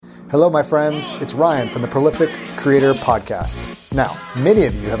Hello, my friends. It's Ryan from the Prolific Creator Podcast. Now, many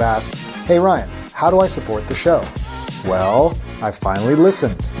of you have asked, hey, Ryan, how do I support the show? Well, I finally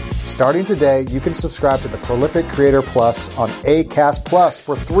listened. Starting today, you can subscribe to the Prolific Creator Plus on Acast Plus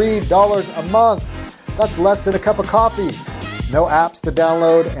for $3 a month. That's less than a cup of coffee. No apps to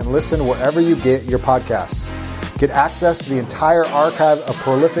download and listen wherever you get your podcasts. Get access to the entire archive of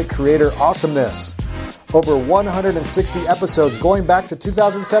Prolific Creator awesomeness. Over 160 episodes going back to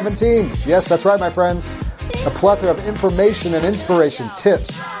 2017. Yes, that's right, my friends. A plethora of information and inspiration,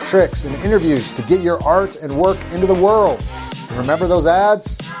 tips, tricks, and interviews to get your art and work into the world. And remember those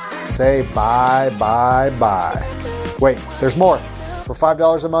ads? Say bye, bye, bye. Wait, there's more. For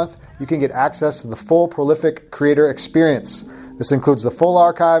 $5 a month, you can get access to the full Prolific Creator experience. This includes the full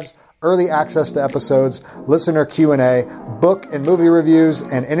archives, early access to episodes, listener Q&A, book and movie reviews,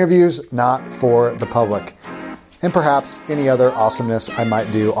 and interviews not for the public. And perhaps any other awesomeness I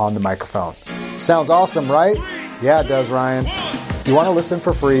might do on the microphone. Sounds awesome, right? Yeah, it does, Ryan. If you want to listen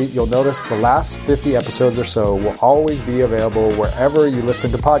for free, you'll notice the last 50 episodes or so will always be available wherever you listen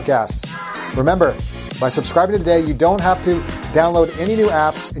to podcasts. Remember, by subscribing today, you don't have to download any new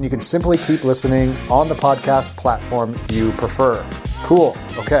apps, and you can simply keep listening on the podcast platform you prefer. Cool.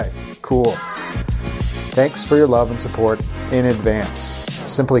 Okay. Cool. Thanks for your love and support in advance.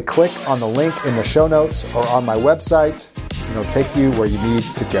 Simply click on the link in the show notes or on my website, and it'll take you where you need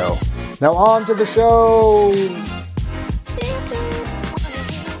to go. Now on to the show.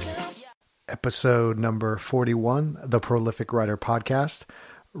 Episode number 41, the Prolific Writer Podcast.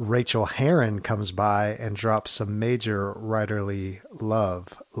 Rachael Herron comes by and drops some major writerly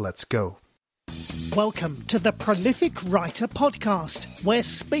love. Let's go. Welcome to the Prolific Writer Podcast, where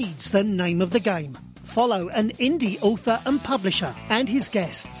speed's the name of the game. Follow an indie author and publisher and his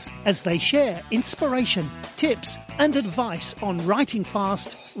guests as they share inspiration, tips, and advice on writing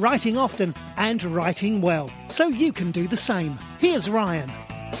fast, writing often, and writing well, so you can do the same. Here's Ryan.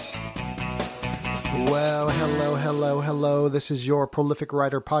 Well, hello. This is your Prolific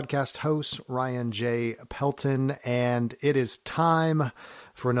Writer Podcast host, Ryan J. Pelton, and it is time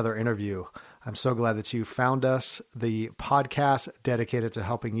for another interview. I'm so glad that you found us, the podcast dedicated to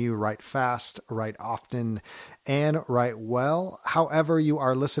helping you write fast, write often, and write well. However you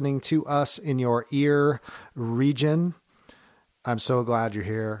are listening to us in your ear region, I'm so glad you're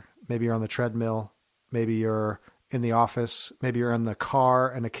here. Maybe you're on the treadmill. Maybe you're in the office. Maybe you're in the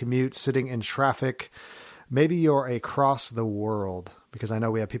car and a commute, sitting in traffic. Maybe you're across the world, because I know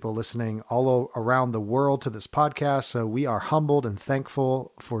we have people listening all around the world to this podcast. So we are humbled and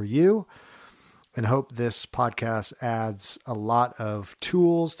thankful for you, and hope this podcast adds a lot of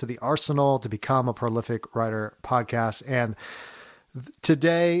tools to the arsenal to become a Prolific Writer Podcast. And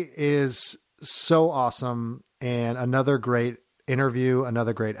today is so awesome, and another great interview,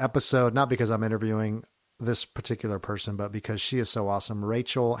 another great episode, not because I'm interviewing this particular person, but because she is so awesome.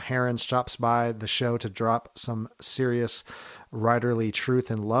 Rachael Herron stops by the show to drop some serious writerly truth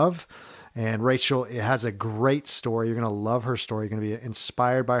and love. And Rachael, it has a great story. You're going to love her story. You're going to be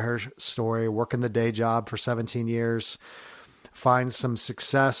inspired by her story, working the day job for 17 years, finds some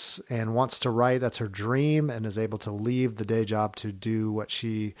success and wants to write. That's her dream, and is able to leave the day job to do what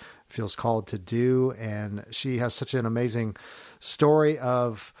she feels called to do. And she has such an amazing story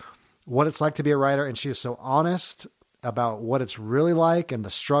of what it's like to be a writer. And she is so honest about what it's really like and the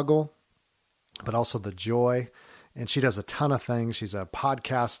struggle, but also the joy. And she does a ton of things. She's a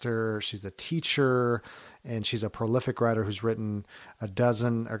podcaster, she's a teacher, and she's a prolific writer who's written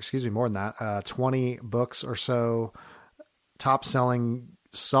more than that, 20 books or so, top-selling,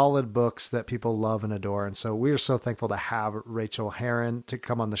 solid books that people love and adore. And so we are so thankful to have Rachael Herron to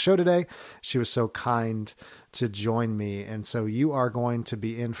come on the show today. She was so kind to join me. And so you are going to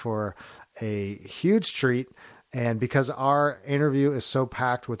be in for a huge treat. And because our interview is so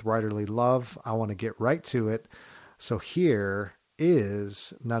packed with writerly love, I want to get right to it. So here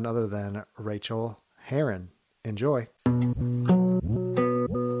is none other than Rachael Herron. Enjoy.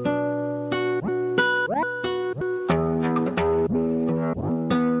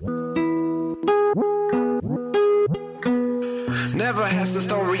 Never has the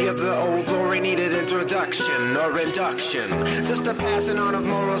story of the old glory needed introduction or induction. Just a passing on of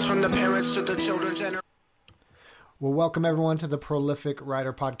morals from the parents to the children's generation. Well, welcome everyone to the Prolific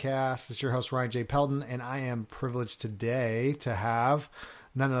Writer Podcast. This is your host, Ryan J. Pelton, and I am privileged today to have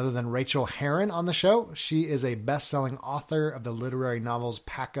none other than Rachael Herron on the show. She is a best-selling author of the literary novels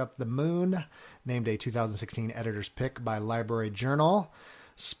Pack Up the Moon, named a 2016 editor's pick by Library Journal,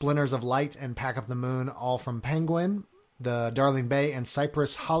 Splinters of Light and Pack Up the Moon, all from Penguin, the Darling Bay and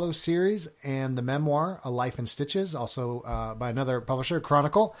Cypress Hollow series, and the memoir, A Life in Stitches, also by another publisher,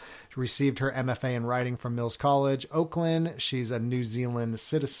 Chronicle. She received her MFA in writing from Mills College, Oakland. She's a New Zealand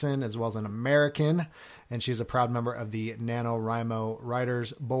citizen as well as an American, and she's a proud member of the NaNoWriMo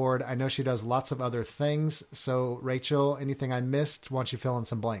Writers Board. I know she does lots of other things. So, Rachel, anything I missed? Why don't you fill in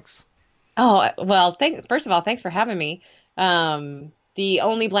some blanks? Oh, well, first of all, thanks for having me. The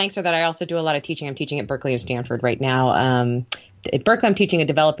only blanks are that I also do a lot of teaching. I'm teaching at Berkeley and Stanford right now. At Berkeley, I'm teaching a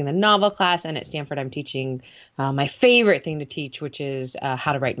developing the novel class, and at Stanford, I'm teaching my favorite thing to teach, which is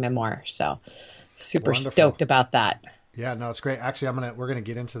how to write memoir. So super Wonderful. Stoked about that. Yeah, no, it's great. Actually, we're gonna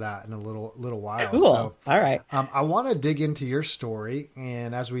get into that in a little while. Cool. So, all right. I want to dig into your story,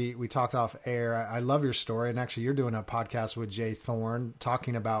 and as we talked off air, I love your story. And actually, you're doing a podcast with Jay Thorne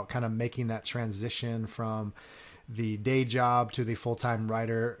talking about kind of making that transition from the day job to the full-time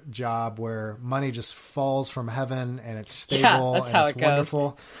writer job, where money just falls from heaven and it's stable that's and how it's it goes.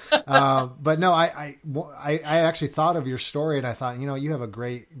 wonderful. But no, I actually thought of your story, and I thought, you have a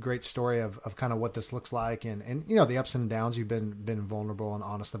great story of kind of what this looks like, and the ups and downs. You've been vulnerable and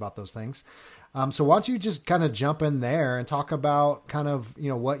honest about those things. So why don't you just kind of jump in there and talk about kind of,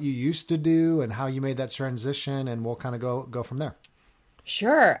 what you used to do and how you made that transition, and we'll kind of go from there.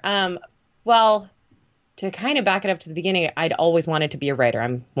 Sure. Well, to kind of back it up to the beginning, I'd always wanted to be a writer.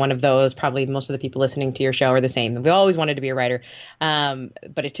 I'm one of those, probably most of the people listening to your show are the same. We always wanted to be a writer.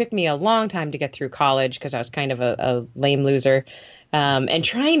 But it took me a long time to get through college because I was kind of a lame loser. And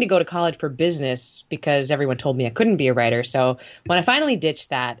trying to go to college for business because everyone told me I couldn't be a writer. So when I finally ditched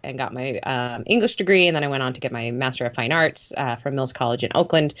that and got my English degree, and then I went on to get my Master of Fine Arts from Mills College in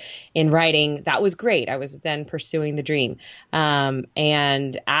Oakland in writing, that was great. I was then pursuing the dream.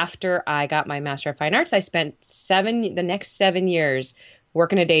 And after I got my Master of Fine Arts, I spent the next 7 years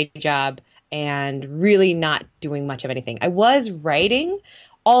working a day job and really not doing much of anything. I was writing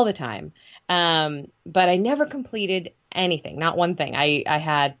all the time, but I never completed anything, not one thing. I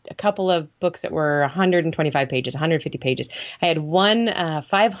had a couple of books that were 125 pages, 150 pages. I had one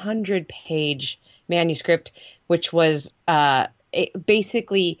 500-page manuscript, which was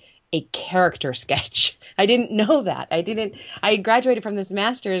basically a character sketch. I didn't know that. I graduated from this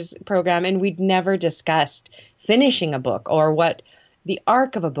master's program, and we'd never discussed finishing a book or what the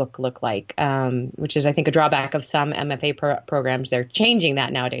arc of a book looked like, which is, I think, a drawback of some MFA programs. They're changing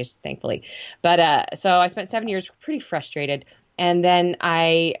that nowadays, thankfully. But so I spent 7 years pretty frustrated. And then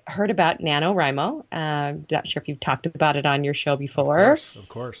I heard about NaNoWriMo. Not sure if you've talked about it on your show before. Of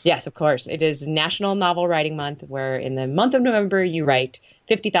course. Yes, of course. It is National Novel Writing Month, where in the month of November, you write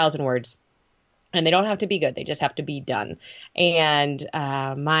 50,000 words. And they don't have to be good. They just have to be done. And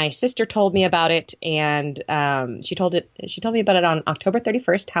my sister told me about it, and she told me about it on October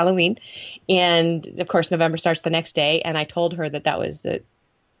 31st, Halloween. And of course, November starts the next day. And I told her that was the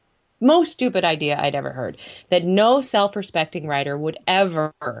most stupid idea I'd ever heard, that no self-respecting writer would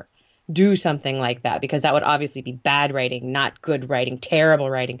ever do something like that, because that would obviously be bad writing, not good writing, terrible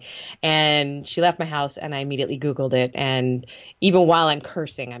writing. And she left my house, and I immediately Googled it. And even while I'm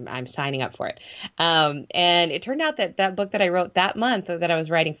cursing, I'm signing up for it. And it turned out that book that I wrote that month, that I was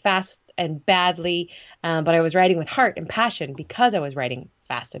writing fast and badly, but I was writing with heart and passion because I was writing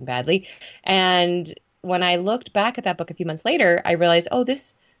fast and badly. And when I looked back at that book a few months later, I realized,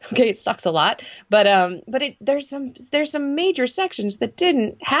 okay, it sucks a lot, but there's some major sections that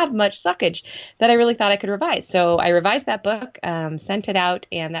didn't have much suckage that I really thought I could revise. So I revised that book, sent it out,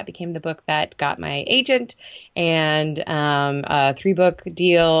 and that became the book that got my agent and a 3-book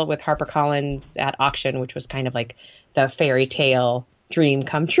deal with HarperCollins at auction, which was kind of like the fairy tale dream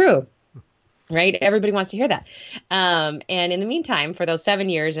come true. Right? Everybody wants to hear that. And in the meantime, for those 7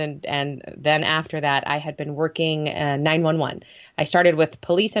 years and then after that, I had been working 911. I started with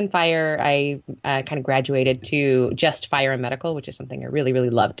police and fire. I kind of graduated to just fire and medical, which is something I really, really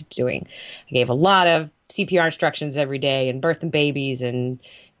loved doing. I gave a lot of CPR instructions every day, and birthing babies, and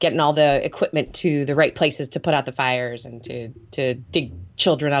getting all the equipment to the right places to put out the fires, and to dig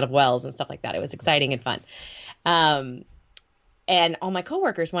children out of wells and stuff like that. It was exciting and fun. And all my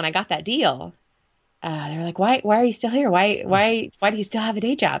coworkers, when I got that deal, they were like, why are you still here? Why do you still have a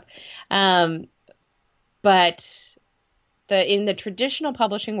day job? But in the traditional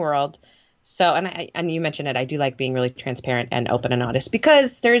publishing world, and you mentioned it, I do like being really transparent and open and honest,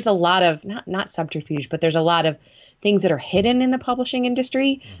 because there's a lot of, not subterfuge, but there's a lot of things that are hidden in the publishing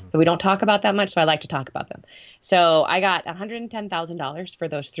industry that we don't talk about that much. So I like to talk about them. So I got $110,000 for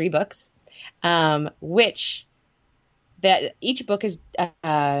those 3 books, which that each book is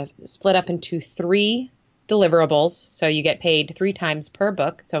split up into 3 deliverables. So you get paid 3 times per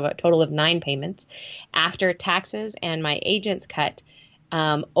book. So a total of 9 payments after taxes and my agent's cut.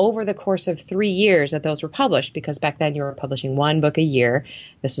 Over the course of 3 years that those were published, because back then you were publishing 1 book a year.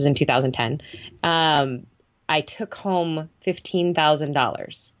 This was in 2010. I took home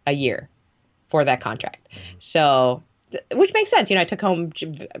 $15,000 a year for that contract. So, which makes sense. I took home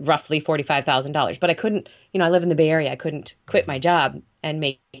roughly $45,000, but I couldn't, I live in the Bay Area. I couldn't quit my job and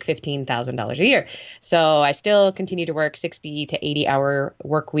make $15,000 a year. So I still continue to work 60 to 80 hour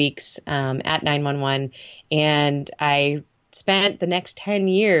work weeks at 911. And I spent the next 10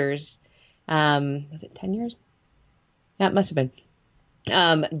 years, was it 10 years? That must have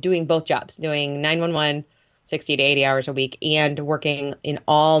been, doing both jobs, doing 911, 60 to 80 hours a week, and working in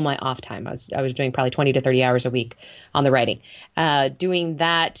all my off time. I was doing probably 20 to 30 hours a week on the writing. Doing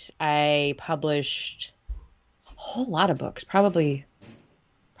that, I published a whole lot of books, probably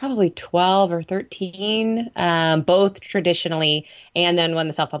 12 or 13, both traditionally. And then when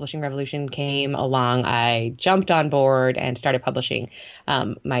the self-publishing revolution came along, I jumped on board and started publishing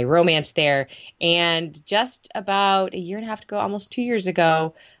my romance there. And just about a year and a half ago, almost 2 years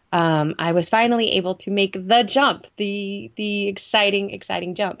ago, I was finally able to make the jump, the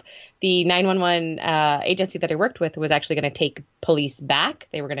exciting jump. The 911 agency that I worked with was actually going to take police back.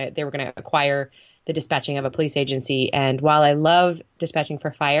 They were going to acquire the dispatching of a police agency. And while I love dispatching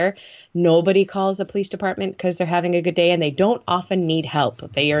for fire, nobody calls the police department because they're having a good day, and they don't often need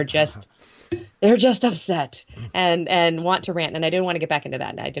help. They're just upset and want to rant. And I didn't want to get back into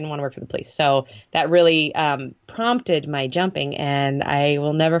that. I didn't want to work for the police. So that really prompted my jumping. And I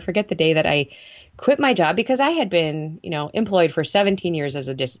will never forget the day that I quit my job, because I had been, employed for 17 years as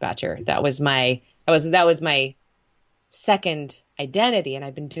a dispatcher. That was my second identity, and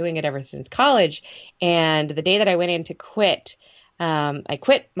I've been doing it ever since college. And the day that I went in to quit, I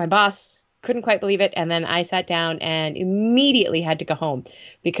quit. My boss couldn't quite believe it, and then I sat down and immediately had to go home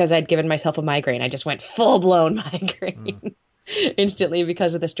because I'd given myself a migraine. I just went full-blown migraine instantly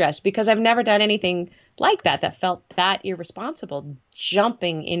because of the stress, because I've never done anything like that felt that irresponsible,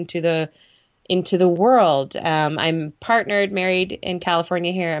 jumping into the world. I'm partnered, married in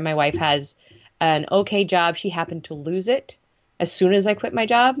California here, and my wife has an okay job. She happened to lose it as soon as I quit my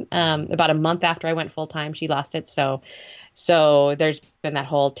job. About a month after I went full time, she lost it. So there's been that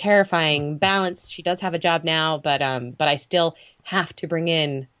whole terrifying balance. She does have a job now, but I still have to bring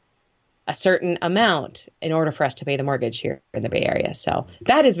in a certain amount in order for us to pay the mortgage here in the Bay Area. So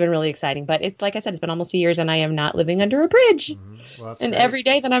that has been really exciting. But it's like I said, it's been almost 2 years, and I am not living under a bridge. Well, that's and great. Every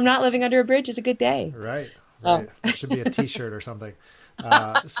day that I'm not living under a bridge is a good day. Right. Oh. It should be a T-shirt or something.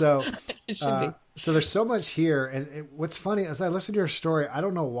 So there's so much here. And what's funny, as I listen to your story, I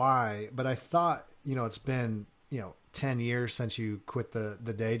don't know why, but I thought, it's been, 10 years since you quit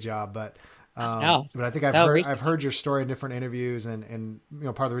the day job, but I think I've heard your story in different interviews, and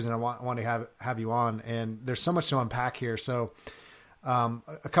part of the reason I want to have you on, and there's so much to unpack here. So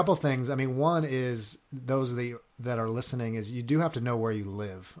a couple of things. I mean, one is those that are listening is you do have to know where you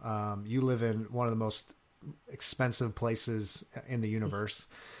live. You live in one of the most expensive places in the universe.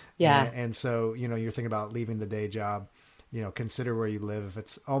 Yeah. And so, you're thinking about leaving the day job, consider where you live. If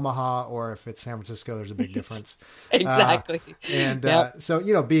it's Omaha or if it's San Francisco, there's a big difference. Exactly.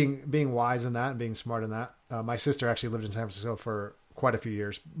 So, being wise in that and being smart in that. My sister actually lived in San Francisco for quite a few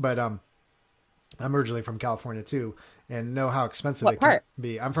years, but I'm originally from California too, and know how expensive What it part? can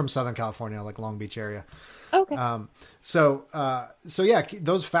be. I'm from Southern California, like Long Beach area. Okay. So yeah,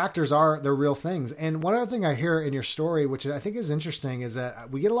 those factors they're real things. And one other thing I hear in your story, which I think is interesting, is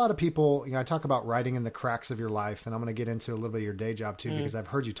that we get a lot of people, I talk about writing in the cracks of your life, and I'm going to get into a little bit of your day job too, because I've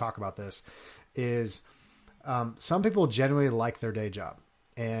heard you talk about this, is some people genuinely like their day job.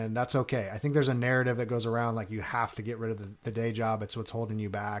 And that's okay. I think there's a narrative that goes around like you have to get rid of the day job. It's what's holding you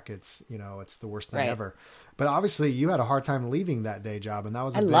back. It's, it's the worst thing ever. But obviously you had a hard time leaving that day job, and that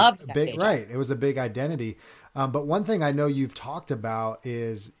was a big right. It was a big identity. But one thing I know you've talked about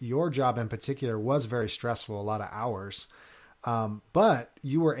is your job in particular was very stressful, a lot of hours. But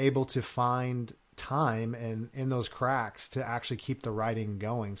you were able to find time and in those cracks to actually keep the writing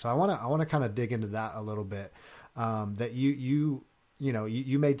going. So I want to kind of dig into that a little bit. That you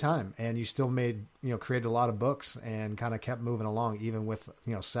made time, and you still created a lot of books and kind of kept moving along, even with,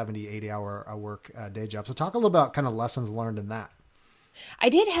 70, 80 hour work day job. So talk a little about kind of lessons learned in that. I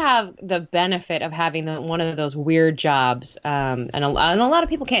did have the benefit of having one of those weird jobs. And a lot of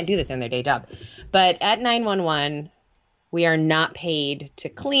people can't do this in their day job, but at 911, we are not paid to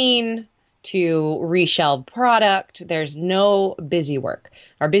clean, to reshelve product. There's no busy work.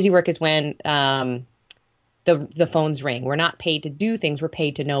 Our busy work is when, the phones ring. We're not paid to do things. We're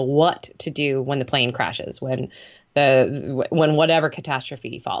paid to know what to do when the plane crashes, when whatever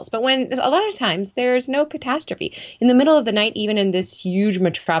catastrophe falls. But when a lot of times there's no catastrophe in the middle of the night, even in this huge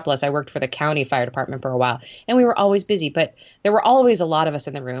metropolis. I worked for the county fire department for a while, and we were always busy, but there were always a lot of us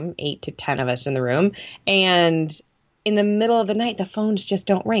in the room, 8 to 10 of us in the room. And in the middle of the night, the phones just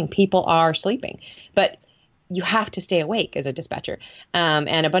don't ring. People are sleeping, but you have to stay awake as a dispatcher.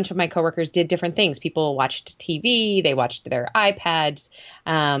 And a bunch of my coworkers did different things. People watched TV, they watched their iPads.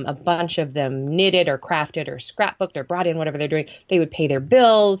 A bunch of them knitted or crafted or scrapbooked or brought in whatever they're doing. They would pay their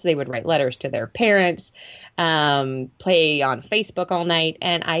bills. They would write letters to their parents, play on Facebook all night.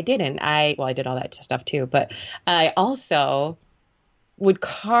 And I didn't. I did all that stuff too. But I also would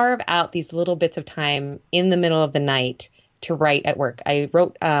carve out these little bits of time in the middle of the night to write at work. I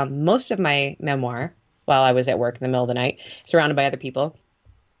wrote most of my memoir while I was at work in the middle of the night, surrounded by other people.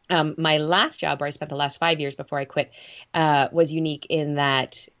 My last job, where I spent the last 5 years before I quit, was unique in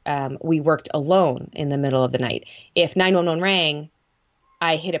that we worked alone in the middle of the night. If 911 rang,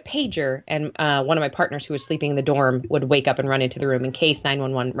 I hit a pager, and one of my partners who was sleeping in the dorm would wake up and run into the room in case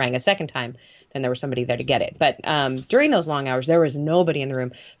 911 rang a second time. Then there was somebody there to get it. But during those long hours, there was nobody in the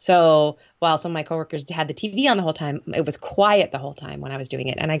room. So while some of my coworkers had the TV on the whole time, it was quiet the whole time when I was doing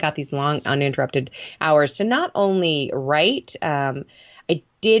it. And I got these long, uninterrupted hours to not only write. I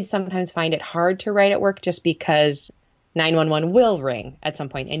did sometimes find it hard to write at work just because 911 will ring at some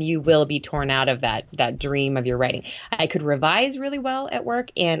point, and you will be torn out of that dream of your writing. I could revise really well at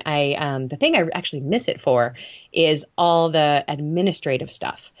work, and the thing I actually miss it for is all the administrative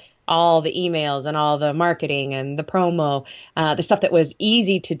stuff, all the emails and all the marketing and the promo, the stuff that was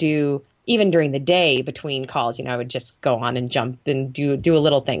easy to do even during the day between calls. I would just go on and jump and do a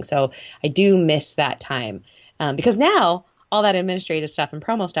little thing. So I do miss that time because now all that administrative stuff and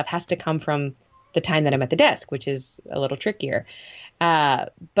promo stuff has to come from the time that I'm at the desk, which is a little trickier.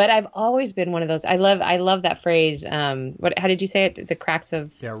 But I've always been one of those. I love that phrase. How did you say it? The cracks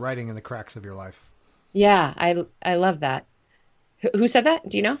of... Yeah, writing in the cracks of your life. Yeah, I love that. Who said that?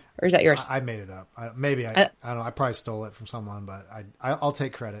 Do you know? Or is that yours? I made it up. I don't know. I probably stole it from someone, but I'll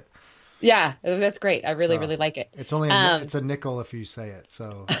take credit. Yeah, that's great. I really like it. It's only it's a nickel if you say it,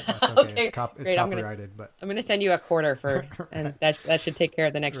 so that's okay. Okay, it's great. copyrighted. But I'm gonna send you a quarter for, and that should take care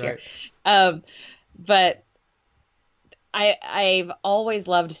of the next right. year. But I've always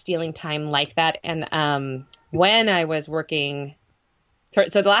loved stealing time like that. And when I was working,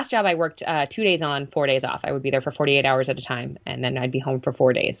 so the last job I worked 2 days on, 4 days off. I would be there for 48 hours at a time, and then I'd be home for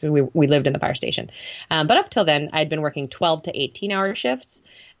 4 days. So we lived in the fire station. But up till then, I'd been working 12 to 18-hour shifts.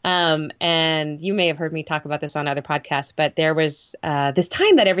 And you may have heard me talk about this on other podcasts, but there was this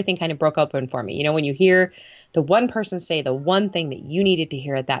time that everything kind of broke open for me. When you hear the one person say the one thing that you needed to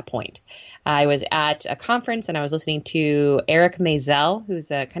hear at that point. I was at a conference and I was listening to Eric Maisel,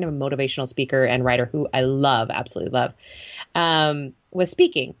 who's a kind of a motivational speaker and writer who I love, absolutely love, was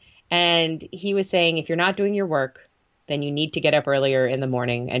speaking. And he was saying, if you're not doing your work, then you need to get up earlier in the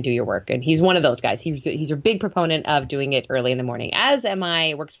morning and do your work. And he's one of those guys. He's a big proponent of doing it early in the morning, as am I.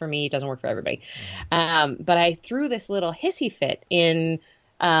 It works for me. It doesn't work for everybody. But I threw this little hissy fit in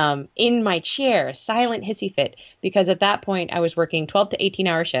my chair, a silent hissy fit, because at that point I was working 12 to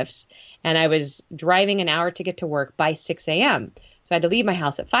 18-hour shifts and I was driving an hour to get to work by 6 a.m. So I had to leave my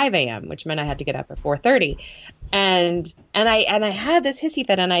house at 5 a.m., which meant I had to get up at 4:30. And I had this hissy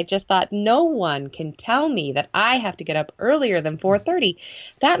fit, and I just thought, no one can tell me that I have to get up earlier than 4:30.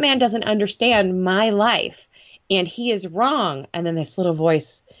 That man doesn't understand my life, and he is wrong. And then this little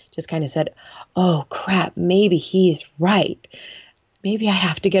voice just kind of said, oh, crap, maybe he's right. Maybe I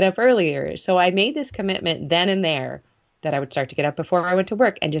have to get up earlier. So I made this commitment then and there that I would start to get up before I went to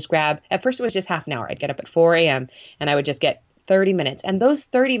work and just grab, at first it was just half an hour. I'd get up at 4 a.m. and I would just get 30 minutes. And those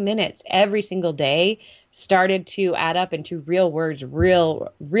 30 minutes every single day started to add up into real words,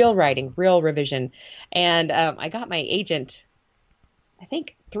 real writing, real revision. And I got my agent, I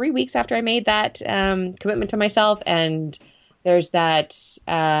think 3 weeks after I made that commitment to myself. And there's there's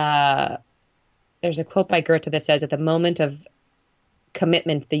a quote by Goethe that says, at the moment of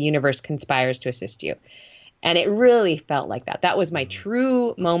commitment, the universe conspires to assist you. And it really felt like that. That was my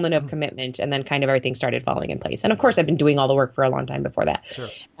true moment of commitment. And then kind of everything started falling in place. And of course, I've been doing all the work for a long time before that. Sure.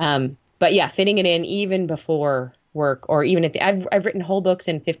 But yeah, fitting it in even before work, or even at I've written whole books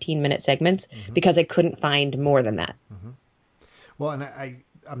in 15-minute segments because I couldn't find more than that. Well, and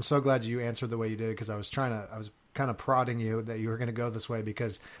I'm so glad you answered the way you did, because I was kind of prodding you that you were going to go this way,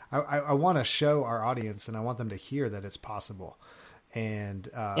 because I want to show our audience and I want them to hear that it's possible. And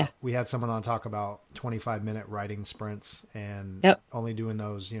we had someone on talk about 25-minute writing sprints and only doing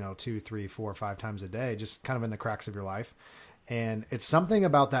those, 2, 3, 4, 5 times a day, just kind of in the cracks of your life. And it's something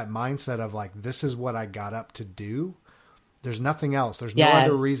about that mindset of like, this is what I got up to do. There's nothing else. There's no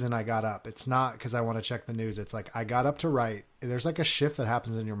other reason I got up. It's not because I want to check the news. It's like, I got up to write. There's like a shift that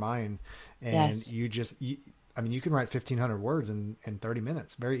happens in your mind, and you can write 1,500 words in 30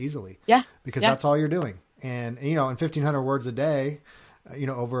 minutes very easily. Yeah. Because that's all you're doing. And, and 1,500 words a day,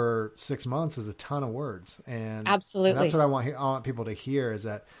 over 6 months is a ton of words. And absolutely. And that's what I want people to hear, is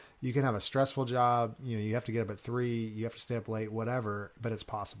that you can have a stressful job. You have to get up at 3, you have to stay up late, whatever, but it's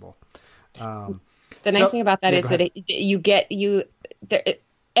possible. The nice thing about that is that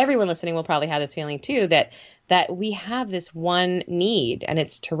everyone listening will probably have this feeling too, that we have this one need, and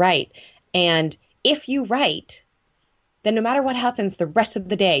it's to write. And if you write, then no matter what happens the rest of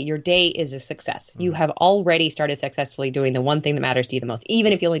the day, your day is a success. Mm-hmm. You have already started successfully doing the one thing that matters to you the most,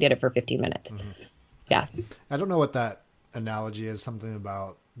 even if you only did it for 15 minutes. Mm-hmm. Yeah. I don't know what that analogy is, something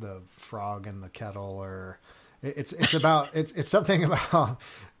about the frog and the kettle, or it's something about,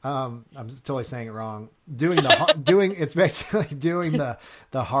 I'm totally saying it wrong. It's basically doing the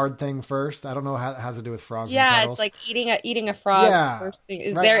hard thing first. I don't know how it has to do with frogs. Yeah, and kettles. It's like eating a frog first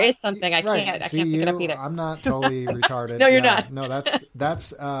thing. Right. There is something I can't pick it up either. I'm not totally retarded. No, you're not. No, that's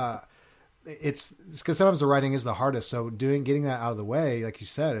it's because sometimes the writing is the hardest. So getting that out of the way, like you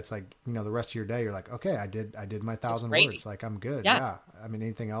said, it's like, the rest of your day, you're like, okay, I did my 1,000 words. Like, I'm good. Yeah. I mean,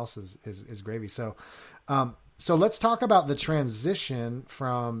 anything else is gravy. So, so let's talk about the transition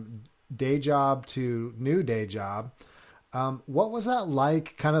from day job to new day job. What was that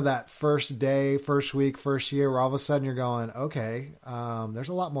like, kind of that first day, first week, first year, where all of a sudden you're going, okay, there's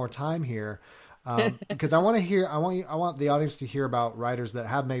a lot more time here. Because I want the audience to hear about writers that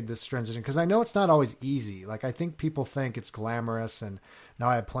have made this transition, because I know it's not always easy. Like, I think people think it's glamorous and now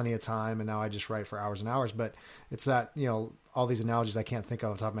I have plenty of time and now I just write for hours and hours, but it's that, all these analogies I can't think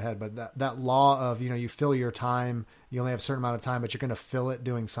of off the top of my head, but that law of, you fill your time, you only have a certain amount of time, but you're going to fill it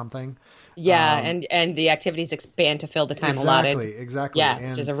doing something. Yeah. And the activities expand to fill the time allotted. Exactly. Yeah.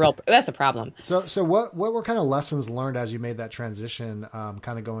 Which is that's a problem. So what were kind of lessons learned as you made that transition,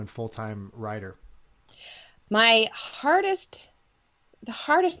 kind of going full-time writer? The hardest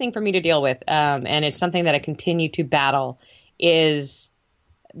thing for me to deal with, and it's something that I continue to battle, is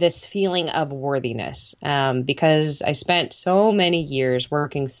this feeling of worthiness, because I spent so many years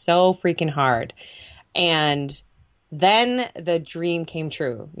working so freaking hard, and then the dream came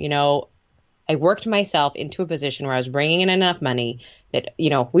true. I worked myself into a position where I was bringing in enough money that,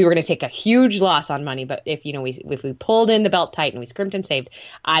 we were going to take a huge loss on money, but if we pulled in the belt tight and we scrimped and saved,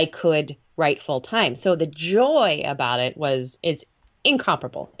 I could write full time. So the joy about it it's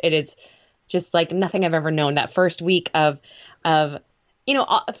incomparable. It is just like nothing I've ever known. That first week of for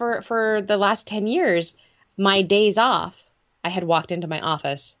the last 10 years, my days off, I had walked into my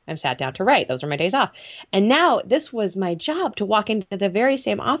office and sat down to write. Those were my days off. And now this was my job, to walk into the very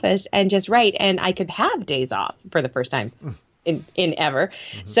same office and just write. And I could have days off for the first time in ever.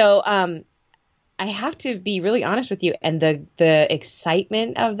 Mm-hmm. So I have to be really honest with you. And the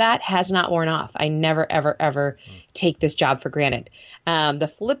excitement of that has not worn off. I never, ever, ever take this job for granted.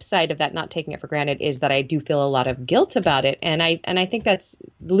 The flip side of that, not taking it for granted, is that I do feel a lot of guilt about it. And I think that's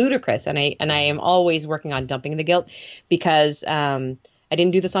ludicrous. And I am always working on dumping the guilt, because I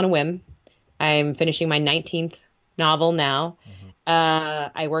didn't do this on a whim. I'm finishing my 19th novel now.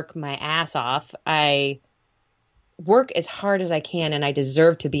 Mm-hmm. I work my ass off. I work as hard as I can, and I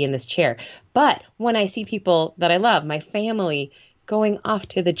deserve to be in this chair. But when I see people that I love, my family, going off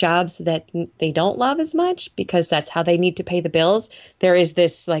to the jobs that they don't love as much because that's how they need to pay the bills, there is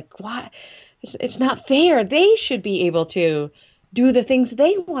this like, what? It's not fair. They should be able to do the things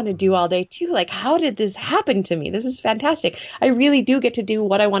they want to do all day too. Like, how did this happen to me? This is fantastic. I really do get to do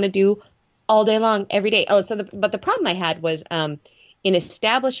what I want to do all day long, every day. Oh, but the problem I had was in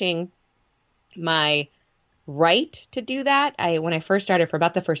establishing my right to do that. When I first started, for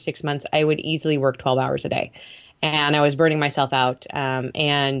about the first 6 months, I would easily work 12 hours a day, and I was burning myself out.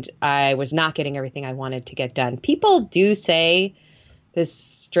 And I was not getting everything I wanted to get done. People do say this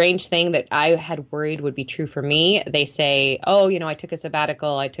strange thing that I had worried would be true for me. They say, oh, I took a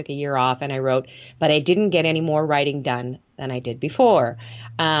sabbatical, I took a year off and I wrote, but I didn't get any more writing done than I did before.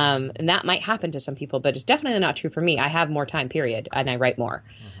 And that might happen to some people, but it's definitely not true for me. I have more time, period, and I write more.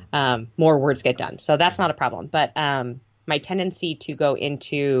 More words get done. So that's not a problem. But my tendency to go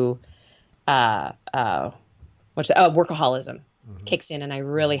into workaholism kicks in, and I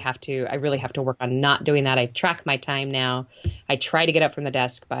really have to work on not doing that. I track my time now. I try to get up from the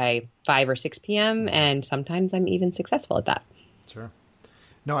desk by 5 or 6 p.m. and sometimes I'm even successful at that. Sure.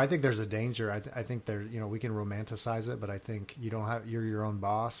 No, I think there's a danger. I think there, we can romanticize it, but I think you're your own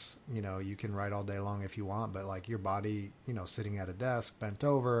boss. You can write all day long if you want, but like your body, sitting at a desk, bent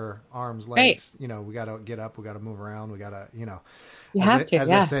over, arms, legs, Right. We got to get up, we got to move around, we got to, You have to, as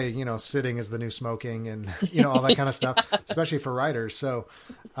yeah. they say, sitting is the new smoking and, all that kind of stuff, especially for writers. So,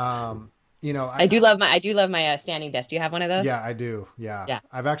 I do love my standing desk. Do you have one of those? Yeah, I do. Yeah. Yeah.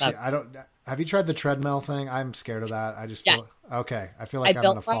 Have you tried the treadmill thing? I'm scared of that. I just Yes. feel, okay. I feel like I'm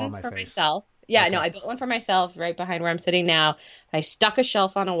going to fall on my face. Myself. Yeah, Okay. no, I built one for myself right behind where I'm sitting now. I stuck a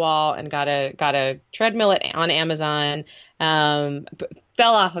shelf on a wall and got a treadmill on Amazon. Fell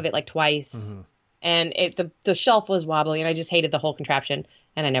off of it like twice. Mm-hmm. And the shelf was wobbly and I just hated the whole contraption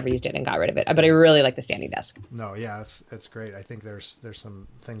and I never used it and got rid of it. But I really like the standing desk. No, yeah, it's great. I think there's some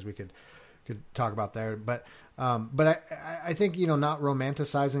things we could talk about there, but I think, not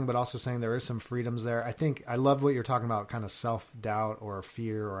romanticizing, but also saying there is some freedoms there. I think I loved what you're talking about, kind of self-doubt or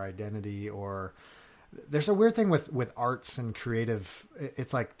fear or identity, or there's a weird thing with arts and creative.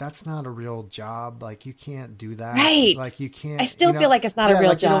 It's like, that's not a real job. Like you can't do that. Right. Like you can't, I still feel like it's not a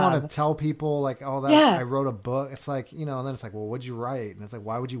real job. You don't want job. to tell people like, oh, that Yeah. I wrote a book. It's like, and then it's like, well, what'd you write? And it's like,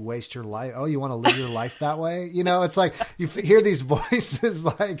 why would you waste your life? Oh, you want to live your life that way? It's like you hear these voices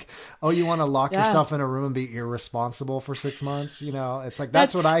like, oh, you want to lock yourself in a room and be irresponsible for 6 months? It's like,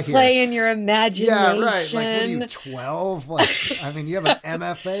 that's what I hear. Play in your imagination. Yeah, right. Like, what are you, 12? Like, I mean, you have an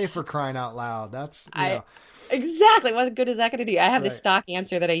MFA for crying out loud. That's, Exactly. What good is that going to do? I have this Right. stock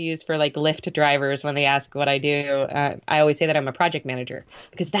answer that I use for like Lyft drivers when they ask what I do. I always say that I'm a project manager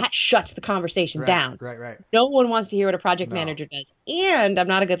because that shuts the conversation down. Right. No one wants to hear what a project No. manager does. And I'm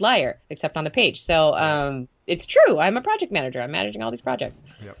not a good liar, except on the page. So it's true. I'm a project manager. I'm managing all these projects.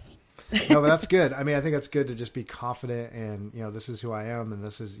 Yep. No, but that's good. I mean, I think it's good to just be confident and, this is who I am and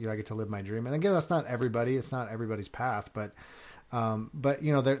this is, I get to live my dream. And again, that's not everybody. It's not everybody's path, but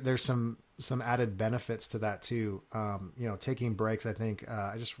there's some added benefits to that too. Taking breaks, I think,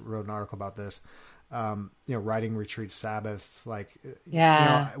 I just wrote an article about this, writing retreats, Sabbaths, like,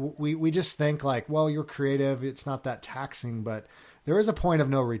 we just think like, well, you're creative. It's not that taxing, but there is a point of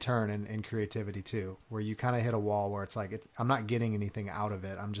no return in creativity too, where you kind of hit a wall where it's like, I'm not getting anything out of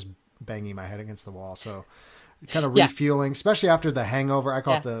it. I'm just banging my head against the wall. So kind of refueling, especially after the hangover. I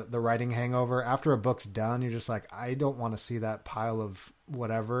call it the writing hangover. After a book's done, you're just like, I don't want to see that pile of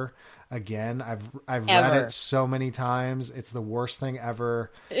whatever again. I've read it so many times. It's the worst thing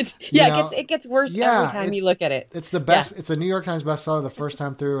ever. It gets worse every time you look at it. It's the best. Yeah. It's a New York Times bestseller the first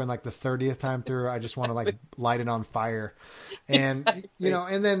time through, and like the 30th time through, I just want to like light it on fire. And exactly.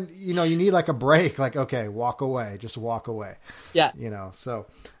 And then you need like a break. Like, okay, walk away. Just walk away. Yeah. So.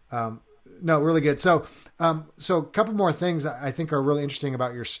 No, really good. So a couple more things I think are really interesting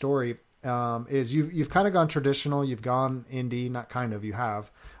about your story is you've kind of gone traditional, you've gone indie, not kind of, you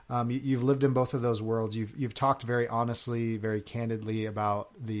have. You've lived in both of those worlds. You've talked very honestly, very candidly about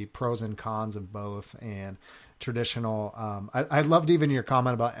the pros and cons of both and traditional. I loved even your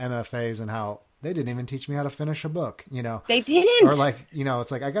comment about MFAs and how they didn't even teach me how to finish a book. They didn't. Or like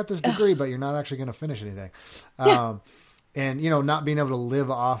it's like I got this degree, but you're not actually going to finish anything. And, not being able to live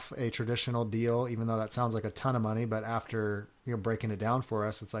off a traditional deal, even though that sounds like a ton of money, but after, breaking it down for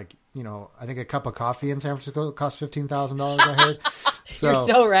us, it's like, I think a cup of coffee in San Francisco costs $15,000, I heard. So, you're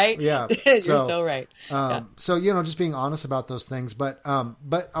so right. Yeah. You're so right. So, just being honest about those things, but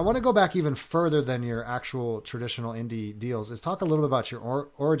I want to go back even further than your actual traditional indie deals is talk a little bit about your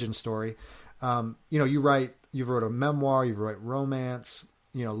origin story. You've wrote a memoir, you've wrote romance,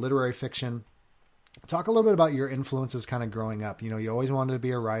 literary fiction. Talk a little bit about your influences kind of growing up. You always wanted to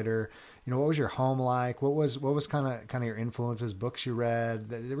be a writer. What was your home like? What was kind of your influences, books you read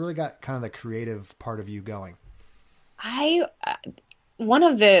that really got kind of the creative part of you going? One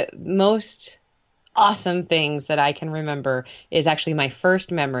of the most awesome things that I can remember is actually my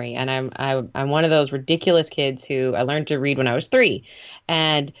first memory. And I'm one of those ridiculous kids who I learned to read when I was 3.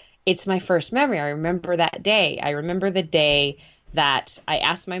 And it's my first memory. I remember that day. I remember the day that I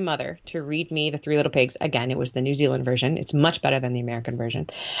asked my mother to read me The Three Little Pigs. Again, it was the New Zealand version. It's much better than the American version.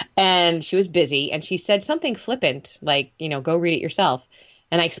 And she was busy and she said something flippant, like, go read it yourself.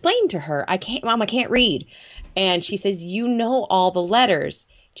 And I explained to her, Mom, I can't read. And she says, all the letters,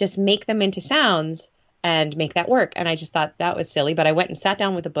 just make them into sounds and make that work. And I just thought that was silly, but I went and sat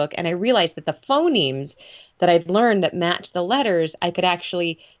down with the book and I realized that the phonemes that I'd learned that matched the letters, I could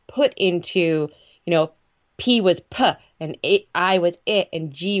actually put into, P was P and I was it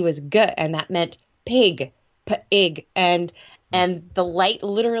and G was G, and that meant pig, pig. And And the light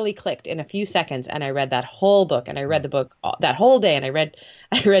literally clicked in a few seconds, and I read that whole book, and I read the book that whole day, and I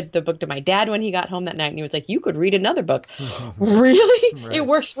read the book to my dad when he got home that night, and he was like, "You could read another book." Really? Right. It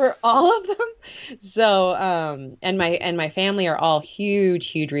works for all of them. So, and my family are all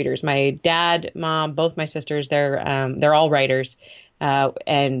huge readers. My dad, mom, both my sisters, they're all writers,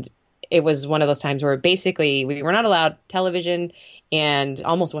 and it was one of those times where basically we were not allowed television, and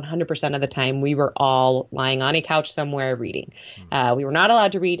almost 100% of the time we were all lying on a couch somewhere reading. We were not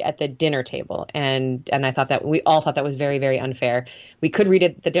allowed to read at the dinner table, and I thought that we all thought that was very, very unfair. We could read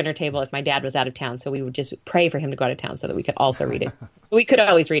at the dinner table if my dad was out of town, so we would just pray for him to go out of town so that we could also read it. We could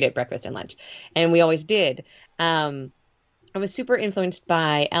always read at breakfast and lunch, and we always did. I was super influenced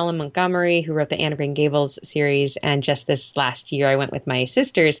by Ellen Montgomery, who wrote the Anne of Green Gables series. And just this last year, I went with my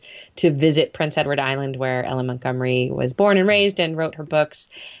sisters to visit Prince Edward Island, where Ellen Montgomery was born and raised and wrote her books.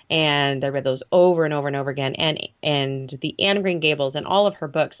 And I read those over and over and over again. And the Anne of Green Gables and all of her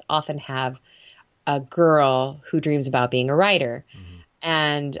books often have a girl who dreams about being a writer.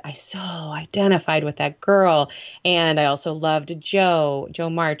 And I so identified with that girl. And I also loved Jo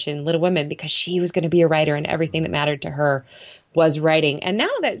March in Little Women, because she was going to be a writer, and everything that mattered to her was writing. And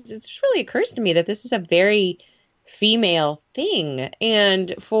now that it's really occurs to me that this is a very female thing.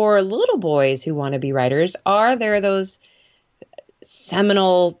 And for little boys who want to be writers, are there those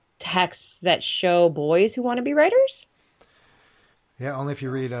seminal texts that show boys who want to be writers? Yeah, only if you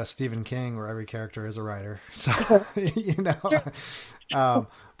read Stephen King, where every character is a writer. So, you know.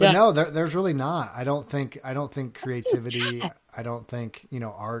 But no, there's really not. I don't think creativity. I don't think,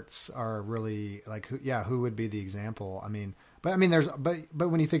 arts are really like, who would be the example? But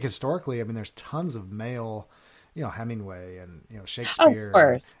when you think historically, there's tons of male, Hemingway and, Shakespeare. Of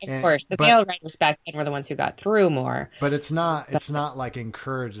course. The male writers back then were the ones who got through more. But it's not like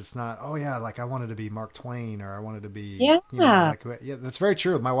encouraged. It's not, oh yeah, like I wanted to be Mark Twain, or I wanted to be, that's very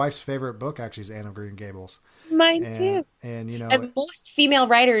true. My wife's favorite book actually is Anne of Green Gables. Mine too. And most female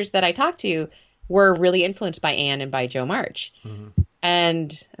writers that I talked to were really influenced by Anne and by Jo March.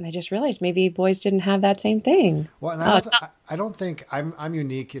 And I just realized maybe boys didn't have that same thing. Well, and I don't think I'm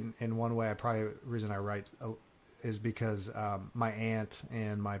unique in one way. Reason I write is because my aunt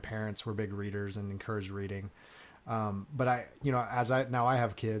and my parents were big readers and encouraged reading. But I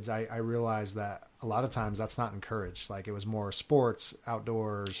have kids, I realize that a lot of times that's not encouraged. Like it was more sports,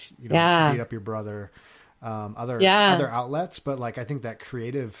 outdoors, beat up your brother, other outlets. But like, I think that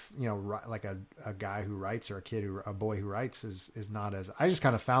creative, like a guy who writes, or a boy who writes is not as, I just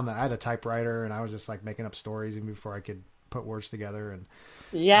kind of found that I had a typewriter and I was just like making up stories even before I could put words together. And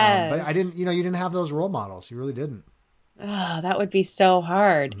but I didn't, you didn't have those role models. You really didn't. Oh, that would be so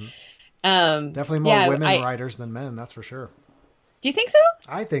hard. Definitely more women writers than men. That's for sure. Do you think so?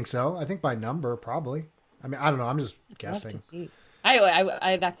 I think so. I think by number, probably. I don't know. I'm just guessing. Love to see.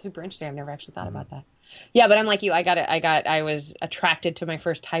 I that's super interesting. I've never actually thought about that. Yeah, but I'm like you. I was attracted to my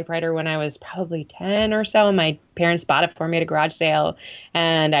first typewriter when I was probably 10 or so. My parents bought it for me at a garage sale,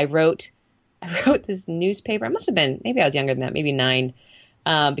 and I wrote this newspaper. I must have been, maybe I was younger than that, maybe 9,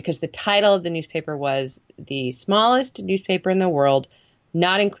 because the title of the newspaper was "The Smallest Newspaper in the World,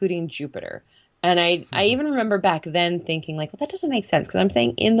 Not Including Jupiter." And I even remember back then thinking like, well, that doesn't make sense, because I'm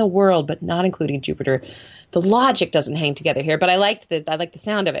saying in the world, but not including Jupiter. The logic doesn't hang together here, but I liked the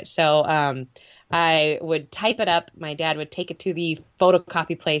sound of it. So I would type it up. My dad would take it to the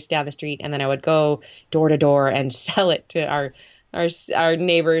photocopy place down the street, and then I would go door to door and sell it to our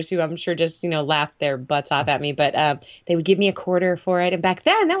neighbors, who I'm sure just, laughed their butts off at me, but they would give me a quarter for it. And back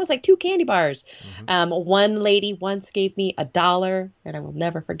then that was like 2 candy bars. One lady once gave me $1, and I will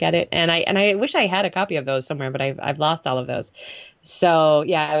never forget it. And I wish I had a copy of those somewhere, but I've lost all of those. So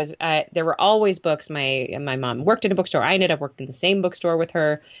yeah, there were always books. My mom worked in a bookstore. I ended up working in the same bookstore with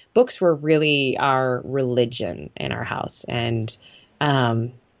her. Books were really our religion in our house.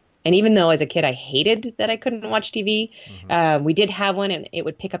 And even though as a kid I hated that I couldn't watch TV, we did have one, and it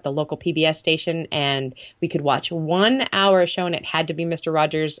would pick up the local PBS station, and we could watch 1 hour show, and it had to be Mr.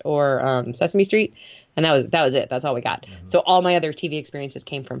 Rogers or Sesame Street, and that was it. That's all we got. So all my other TV experiences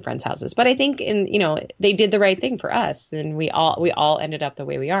came from friends' houses. But I think they did the right thing for us, and we all ended up the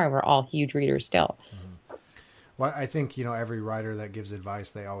way we are, and we're all huge readers still. Well, I think, every writer that gives advice,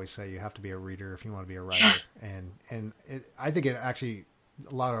 they always say you have to be a reader if you want to be a writer. And I think it actually,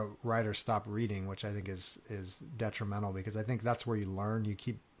 a lot of writers stop reading, which I think is detrimental, because I think that's where you learn. You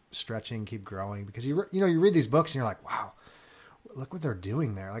keep stretching, keep growing, because you read these books and you're like, wow, look what they're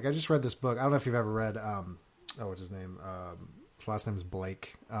doing there. Like I just read this book. I don't know if you've ever read, what's his name? His last name is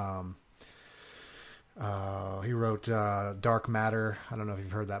Blake. He wrote Dark Matter. I don't know if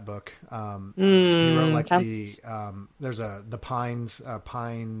you've heard that book. He wrote like there's The Pines,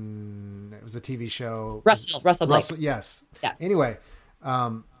 Pine. It was a TV show. Russell Blake. Yes. Yeah. Anyway,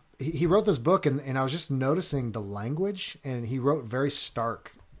 he wrote this book, and I was just noticing the language, and he wrote very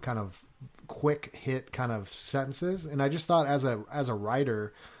stark, kind of quick hit kind of sentences, and I just thought as a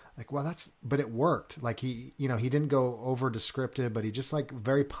writer, like, well, but it worked. Like he didn't go over descriptive, but he just like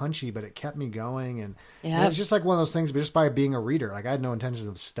very punchy, but it kept me going. And it was just like one of those things, but just by being a reader, like I had no intention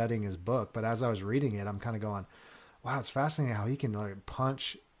of studying his book, but as I was reading it, I'm kind of going, wow, it's fascinating how he can like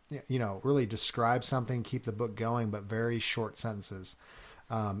punch, really describe something, keep the book going, but very short sentences.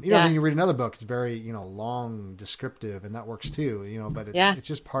 Then you read another book, it's very, long, descriptive, and that works too, but it's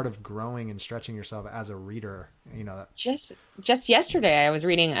just part of growing and stretching yourself as a reader, Just yesterday I was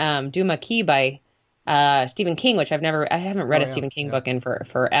reading Duma Key by Stephen King, which I haven't read a Stephen King book in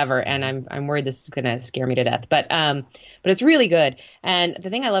forever, and I'm worried this is going to scare me to death, but it's really good. And the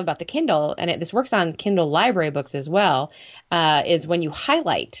thing I love about the Kindle, and this works on Kindle library books as well, is when you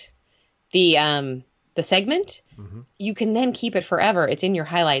highlight the segment, you can then keep it forever. It's in your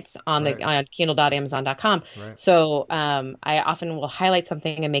highlights on on kindle.amazon.com. Right. So I often will highlight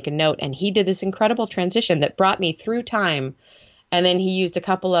something and make a note. And he did this incredible transition that brought me through time. And then he used a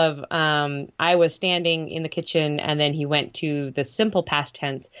couple of, I was standing in the kitchen, and then he went to the simple past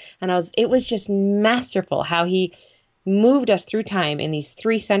tense. And it was just masterful how he moved us through time in these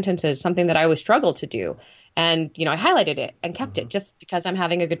 3 sentences, something that I always struggled to do. And, I highlighted it and kept it just because I'm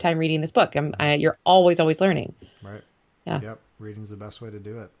having a good time reading this book. You're always learning. Right. Yeah. Yep. Reading's the best way to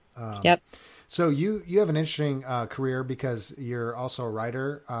do it. Yep. So you have an interesting career because you're also a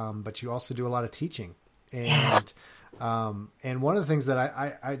writer, but you also do a lot of teaching. And one of the things that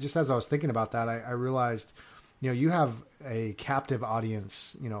I just, as I was thinking about that, I realized, you have a captive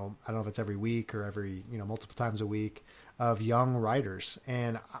audience, I don't know if it's every week or every, multiple times a week, of young writers.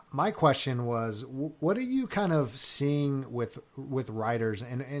 And my question was, what are you kind of seeing with writers?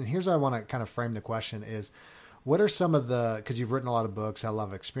 And here's how I want to kind of frame the question is, what are some of because you've written a lot of books, had a lot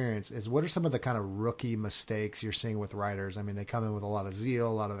of experience, what are some of the kind of rookie mistakes you're seeing with writers? I mean, they come in with a lot of zeal, a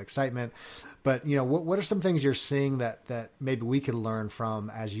lot of excitement, but what are some things you're seeing that maybe we could learn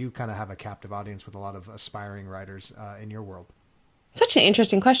from as you kind of have a captive audience with a lot of aspiring writers in your world? Such an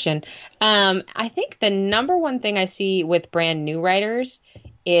interesting question. I think the number one thing I see with brand new writers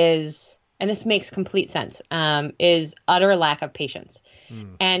is, and this makes complete sense, is utter lack of patience.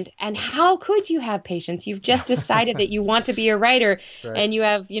 And how could you have patience? You've just decided that you want to be a writer, right, and you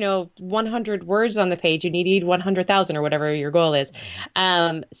have, 100 words on the page, and you need 100,000 or whatever your goal is.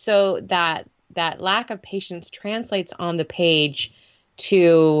 So that lack of patience translates on the page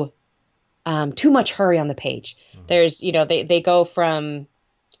to too much hurry on the page. There's, they go from,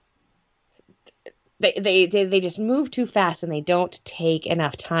 they just move too fast, and they don't take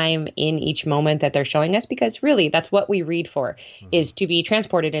enough time in each moment that they're showing us, because really that's what we read for, is to be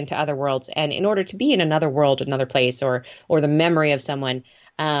transported into other worlds. And in order to be in another world, another place, or the memory of someone,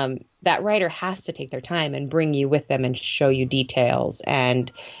 that writer has to take their time and bring you with them and show you details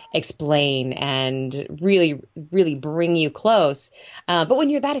and explain and really, really bring you close. But when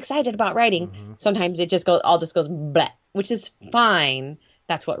you're that excited about writing, sometimes it just all goes bleh, which is fine.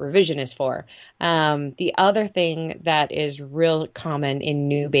 That's what revision is for. The other thing that is real common in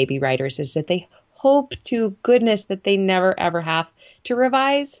new baby writers is that they hope to goodness that they never, ever have to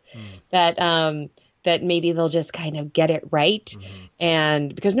revise, that maybe they'll just kind of get it right.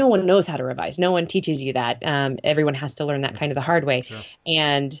 And because no one knows how to revise, no one teaches you that. Everyone has to learn that kind of the hard way. Sure.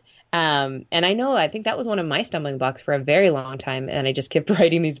 And I think that was one of my stumbling blocks for a very long time. And I just kept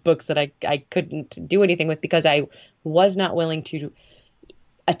writing these books that I couldn't do anything with because I was not willing to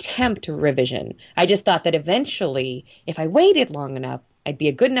attempt revision. I just thought that eventually, if I waited long enough, I'd be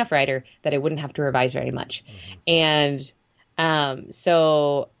a good enough writer that I wouldn't have to revise very much. And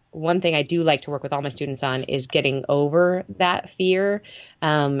so one thing I do like to work with all my students on is getting over that fear,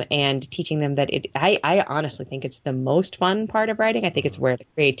 and teaching them that I honestly think it's the most fun part of writing. I think it's where the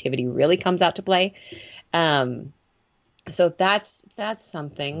creativity really comes out to play. So that's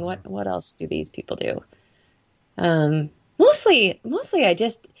something. What else do these people do? Mostly I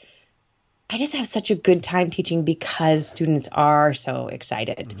just have such a good time teaching because students are so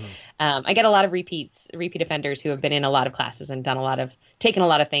excited. I get a lot of repeat offenders who have been in a lot of classes and taken a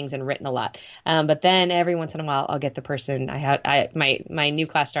lot of things and written a lot. But then every once in a while I'll get the person. My new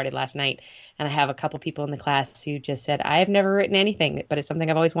class started last night, and I have a couple people in the class who just said, I have never written anything, but it's something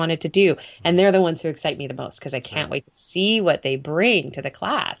I've always wanted to do. And they're the ones who excite me the most because I can't wait to see what they bring to the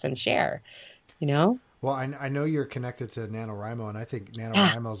class and share, Well, I know you're connected to NaNoWriMo, and I think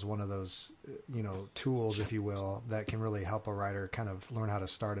NaNoWriMo is one of those, tools, if you will, that can really help a writer kind of learn how to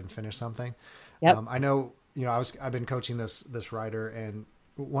start and finish something. Yep. I know, I've been coaching this writer, and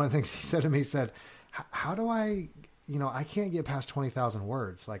one of the things he said to me, he said, how do I can't get past 20,000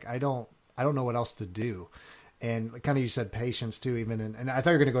 words. Like, I don't know what else to do. And kind of, you said patience too, even. And I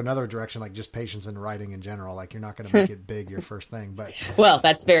thought you were going to go another direction, like just patience in writing in general. Like, you're not going to make it big your first thing, but well,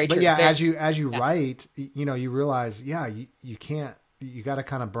 that's very true. But yeah, very as you write, you realize, you can't, you got to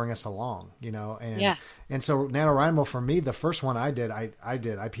kind of bring us along, and so NaNoWriMo, for me, the first one I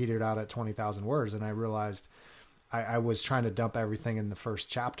petered out at 20,000 words, and I realized I was trying to dump everything in the first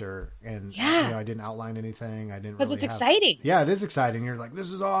chapter, and I didn't outline anything. I didn't, because it's exciting. Yeah, it is exciting. You're like,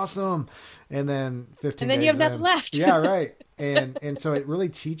 this is awesome, and then 15 and then days you have nothing left. Yeah, right. And so it really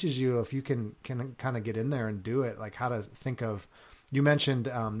teaches you, if you can kind of get in there and do it, like how to think of. You mentioned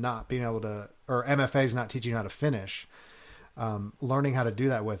not being able to, or MFA's not teaching you how to finish. Learning how to do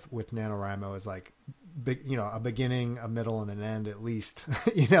that with NaNoWriMo is like a beginning, a middle, and an end at least.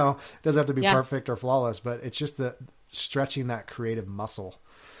 It doesn't have to be perfect or flawless, but it's just the stretching that creative muscle.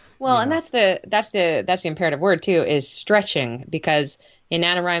 Well, and that's the imperative word too, is stretching, because in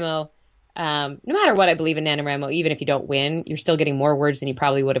NaNoWriMo, no matter what, I believe in NaNoWriMo, even if you don't win, you're still getting more words than you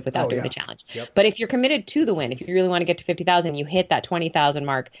probably would have without doing the challenge. Yep. But if you're committed to the win, if you really want to get to 50,000, you hit that 20,000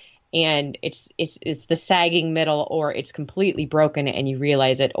 mark, and it's the sagging middle, or it's completely broken and you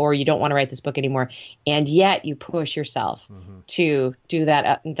realize it, or you don't want to write this book anymore, and yet you push yourself to do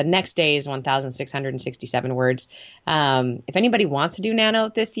that. The next day is 1,667 words. If anybody wants to do Nano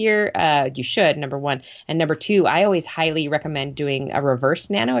this year, you should, number one. And number two, I always highly recommend doing a reverse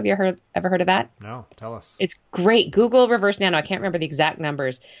Nano. Have you ever heard of that? No, tell us. It's great. Google reverse Nano. I can't remember the exact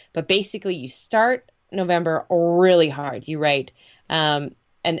numbers, but basically you start November really hard. You write,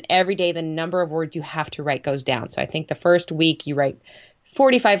 and every day the number of words you have to write goes down. So I think the first week you write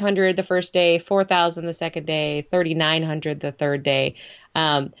 4,500 the first day, 4,000 the second day, 3,900 the third day.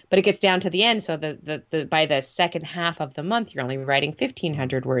 But it gets down to the end. So by the second half of the month, you're only writing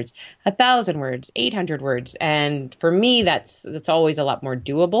 1,500 words, 1,000 words, 800 words. And for me, that's always a lot more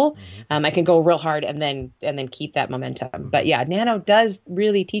doable. I can go real hard and then keep that momentum. But yeah, Nano does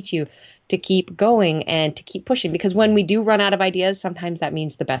really teach you to keep going and to keep pushing, because when we do run out of ideas, sometimes that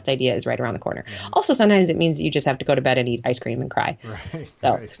means the best idea is right around the corner. Also, sometimes it means you just have to go to bed and eat ice cream and cry. Right.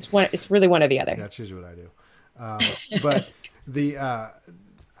 So right. It's really one or the other. That's usually what I do. But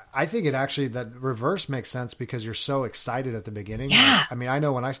I think it actually, that reverse makes sense, because you're so excited at the beginning. Yeah. I mean, I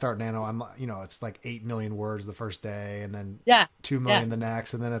know when I start Nano, I'm, it's like 8 million words the first day, and then 2 million the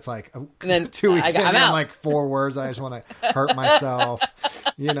next. And then it's like 2 weeks in, I'm like 4 words. I just want to hurt myself.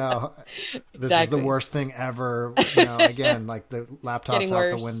 This is the worst thing ever. Again, like the laptop's out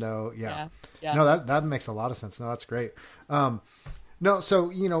the window. Yeah. No, that makes a lot of sense. No, that's great. No,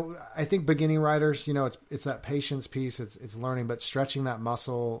 so, I think beginning writers, it's that patience piece, it's learning, but stretching that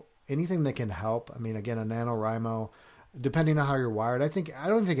muscle, anything that can help. I mean, again, a NaNoWriMo, depending on how you're wired, I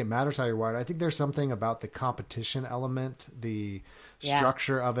don't think it matters how you're wired. I think there's something about the competition element, the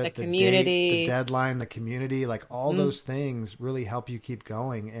structure of it, the community, date, the deadline, the community, like all those things really help you keep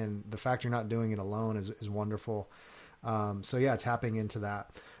going. And the fact you're not doing it alone is wonderful. So yeah, tapping into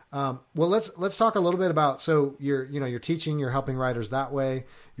that. Well, let's talk a little bit about, so you're teaching, you're helping writers that way.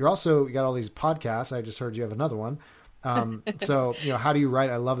 You got all these podcasts. I just heard you have another one. So, how do you write?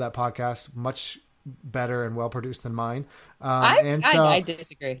 I love that podcast. Much better and well produced than mine. I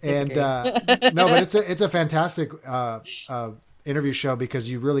disagree. And, no, but it's a fantastic, interview show, because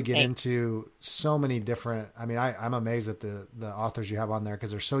you really get into so many different, I'm amazed at the authors you have on there,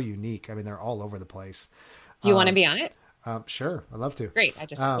 because they're so unique. I mean, they're all over the place. Do you want to be on it? Sure. I'd love to. Great. I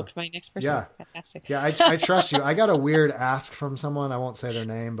just booked my next person. Yeah. Fantastic. Yeah. I trust you. I got a weird ask from someone. I won't say their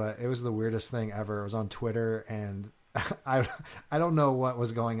name, but it was the weirdest thing ever. It was on Twitter, and I don't know what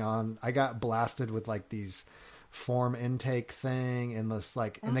was going on. I got blasted with like these form intake thing, and this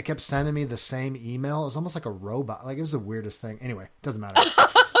and they kept sending me the same email. It was almost like a robot. Like, it was the weirdest thing. Anyway, doesn't matter.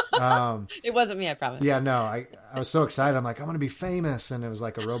 It wasn't me, I promise. Yeah, no, I was so excited. I'm like, I'm going to be famous. And it was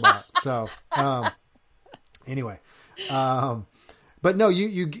like a robot. So, anyway, but no,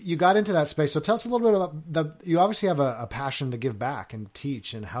 you got into that space. So tell us a little bit about you obviously have a passion to give back and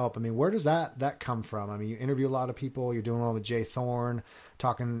teach and help. I mean, where does that come from? I mean, you interview a lot of people, you're doing all with Jay Thorne,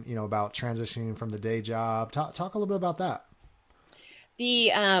 talking, about transitioning from the day job. Talk a little bit about that. The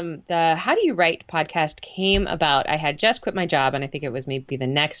How Do You Write podcast came about. I had just quit my job, and I think it was maybe the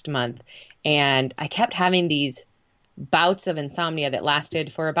next month. And I kept having these bouts of insomnia that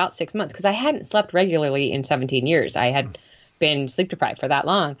lasted for about 6 months, because I hadn't slept regularly in 17 years. I had been sleep deprived for that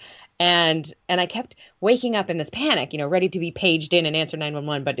long. And I kept waking up in this panic, ready to be paged in and answer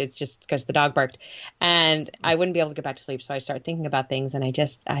 911, but it's just because the dog barked, and I wouldn't be able to get back to sleep. So I started thinking about things, and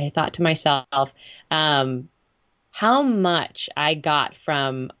I thought to myself, how much I got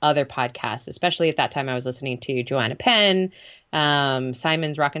from other podcasts, especially at that time I was listening to Joanna Penn,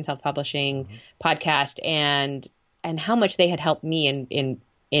 Simon's Rock and Self-Publishing podcast, and how much they had helped me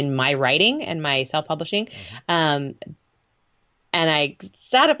in my writing and my self-publishing. And I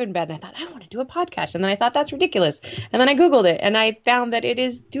sat up in bed and I thought, I want to do a podcast. And then I thought, that's ridiculous. And then I Googled it and I found that it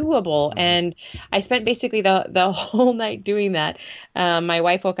is doable. And I spent basically the whole night doing that. My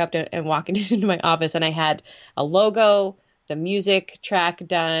wife woke up and walked into my office, and I had a logo, the music track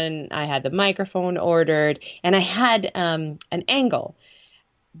done. I had the microphone ordered, and I had an angle,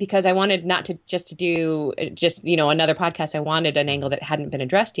 because I wanted not to just do another podcast. I wanted an angle that hadn't been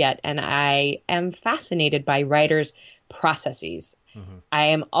addressed yet. And I am fascinated by writers' processes. I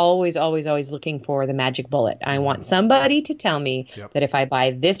am always, always, always looking for the magic bullet. I want somebody to tell me that if I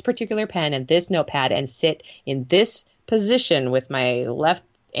buy this particular pen and this notepad and sit in this position with my left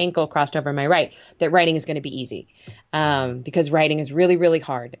ankle crossed over my right, that writing is going to be easy. Because writing is really, really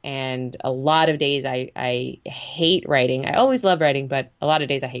hard. And a lot of days I hate writing. I always love writing, but a lot of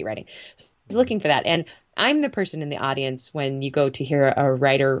days I hate writing. So I was looking for that. And I'm the person in the audience when you go to hear a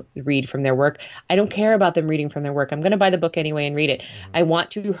writer read from their work. I don't care about them reading from their work. I'm going to buy the book anyway and read it. I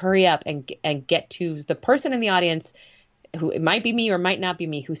want to hurry up and get to the person in the audience, who it might be me or might not be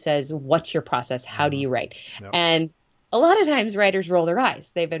me, who says, what's your process? How do you write? And a lot of times writers roll their eyes.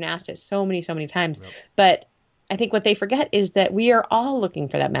 They've been asked it so many times. But I think what they forget is that we are all looking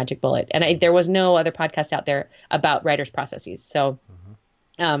for that magic bullet. And there was no other podcast out there about writers' processes. So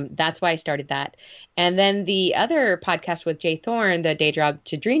that's why I started that. And then the other podcast with Jay Thorne, the Day Job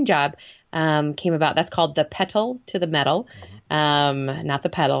to Dream Job, came about. That's called The Petal to the Metal, not the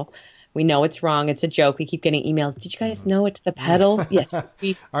pedal. We know it's wrong. It's a joke. We keep getting emails. Did you guys know it's the pedal? Yes,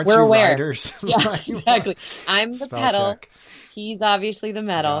 we're aware. Writers? Yeah, exactly. I'm the pedal. Check. He's obviously the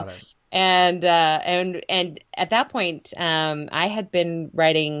metal. And at that point, I had been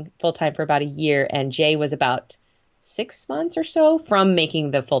writing full time for about a year, and Jay was about 6 months or so from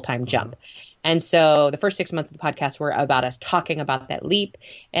making the full-time jump. And so the first 6 months of the podcast were about us talking about that leap.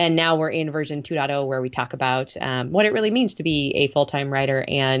 And now we're in version 2.0, where we talk about what it really means to be a full-time writer.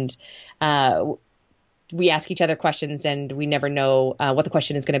 And we ask each other questions, and we never know what the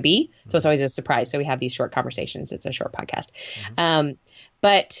question is going to be. So it's always a surprise. So we have these short conversations. It's a short podcast.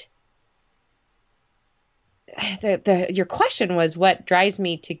 But your question was what drives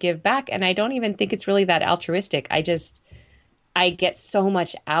me to give back. And I don't even think it's really that altruistic. I get so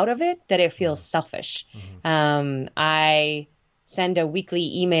much out of it that it feels selfish. I send a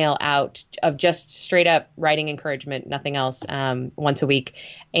weekly email out of just straight up writing encouragement, nothing else, once a week.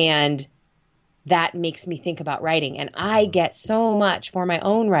 And that makes me think about writing. And I get so much for my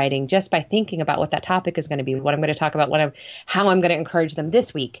own writing just by thinking about what that topic is going to be, what I'm going to talk about, how I'm going to encourage them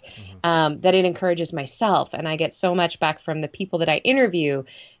this week, that it encourages myself. And I get so much back from the people that I interview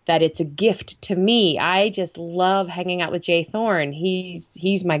that it's a gift to me. I just love hanging out with Jay Thorne.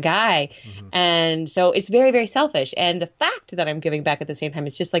 He's my guy. And so it's very, very selfish. And the fact that I'm giving back at the same time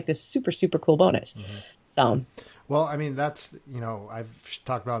is just like this super, super cool bonus. So. Well, I mean, that's, I've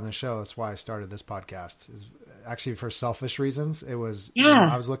talked about in the show. That's why I started this podcast, is actually for selfish reasons. It was,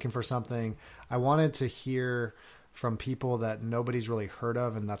 I was looking for something. I wanted to hear from people that nobody's really heard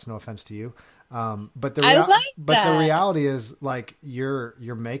of, and that's no offense to you. But the reality is, like, you're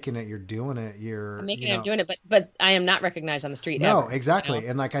making it, you're doing it, I'm doing it, but I am not recognized on the street. No, ever, exactly.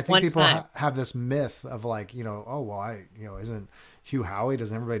 And like, I think people have this myth of like, oh, well, isn't Hugh Howey,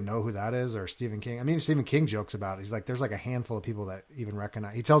 doesn't everybody know who that is? Or Stephen King? I mean, Stephen King jokes about it. He's like, there's like a handful of people that even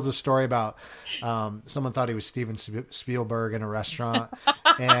recognize. He tells a story about someone thought he was Steven Spielberg in a restaurant,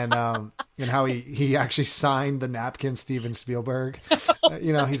 and how he actually signed the napkin Steven Spielberg.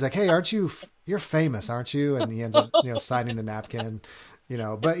 He's like, hey, you're famous, aren't you? And he ends up signing the napkin.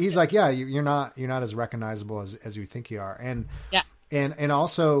 But he's like, yeah, you're not as recognizable as you think you are. And yeah. And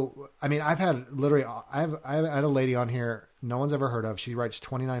also, I mean, I've had a lady on here no one's ever heard of. She writes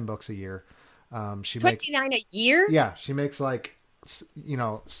 29 books a year. 29 a year? Yeah. She makes like,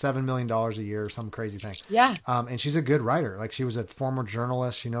 $7 million a year or some crazy thing. Yeah. And she's a good writer. Like, she was a former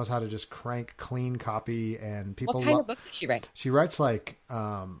journalist. She knows how to just crank clean copy, and people. What kind of books does she write? She writes like,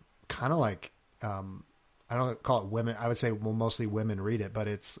 kind of like, I don't call it women. I would say, well, mostly women read it, but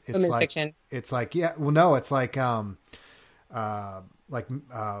it's women's like fiction. It's like, yeah, well, no, it's like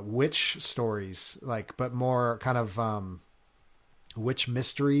witch stories, like, but more kind of Witch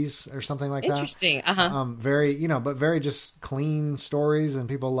Mysteries or something like Interesting. that. Very, but very just clean stories, and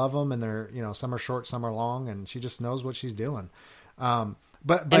people love them, and they're, some are short, some are long, and she just knows what she's doing.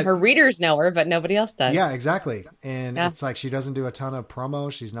 But and her readers know her, but nobody else does. Yeah, exactly. And it's like, she doesn't do a ton of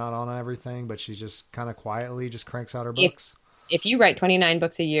promo. She's not on everything, but she just kind of quietly just cranks out her books. If you write 29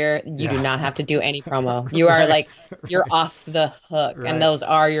 books a year, you do not have to do any promo. You are you're off the hook. Right. And those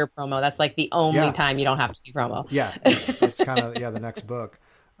are your promo. That's like the only time you don't have to do promo. Yeah. It's kind of, the next book.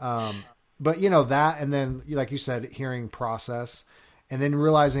 But that, and then like you said, hearing process, and then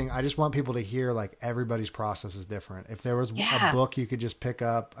realizing I just want people to hear like everybody's process is different. If there was a book you could just pick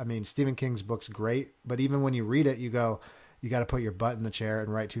up, I mean, Stephen King's book's great, but even when you read it, you go, you got to put your butt in the chair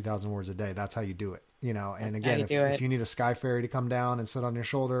and write 2,000 words a day. That's how you do it. And again, if you need a sky fairy to come down and sit on your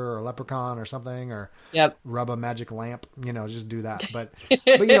shoulder, or a leprechaun or something, or rub a magic lamp, just do that. But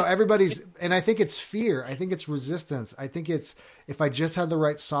everybody's, and I think it's fear. I think it's resistance. I think it's, if I just had the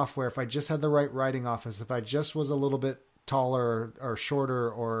right software, if I just had the right writing office, if I just was a little bit taller or shorter,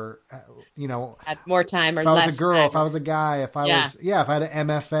 or, had more time, or if I less was a girl, time. If I was a guy, if I was, if I had an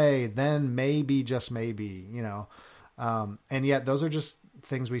MFA, then maybe, just maybe, and yet those are just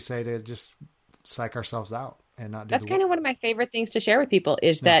things we say to just psych ourselves out and not do. That's kind of one of my favorite things to share with people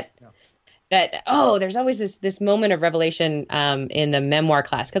is that there's always this moment of revelation in the memoir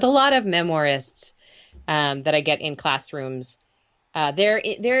class, because a lot of memoirists that I get in classrooms,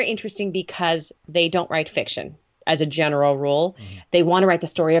 they're interesting because they don't write fiction as a general rule. Mm-hmm. They want to write the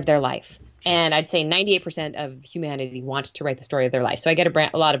story of their life. And I'd say 98% of humanity wants to write the story of their life. So I get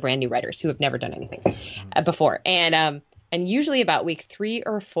a lot of brand new writers who have never done anything before. And usually about week 3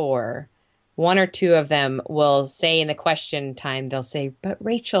 or 4, one or two of them will say in the question time, they'll say, "But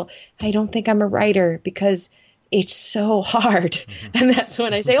Rachael, I don't think I'm a writer because it's so hard." Mm-hmm. And that's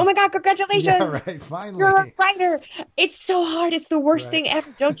when I say, "Oh my God, congratulations. Yeah, right. Finally. You're a writer. It's so hard. It's the worst thing ever.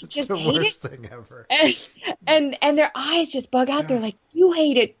 Don't you just hate it?" It's the worst thing ever. And their eyes just bug out. They're like, "You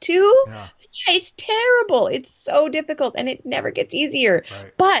hate it too?" Yeah. It's terrible. It's so difficult, and it never gets easier.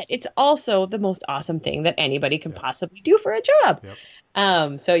 Right. But it's also the most awesome thing that anybody can possibly do for a job. Yep.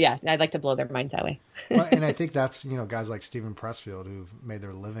 So yeah, I'd like to blow their minds that way. Well, and I think that's, guys like Stephen Pressfield who've made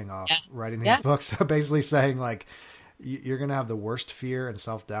their living off writing these books, basically saying like, you're going to have the worst fear and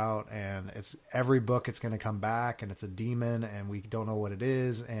self-doubt, and it's every book it's going to come back, and it's a demon, and we don't know what it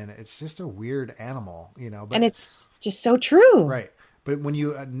is. And it's just a weird animal, but, and it's just so true. Right. But when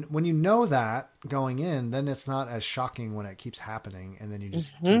you know that going in, then it's not as shocking when it keeps happening, and then you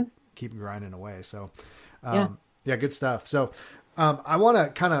just keep grinding away. So, good stuff. So, I want to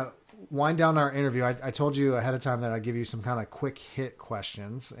kind of wind down our interview. I told you ahead of time that I'd give you some kind of quick hit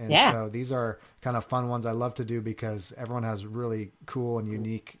questions. And so these are kind of fun ones I love to do because everyone has really cool and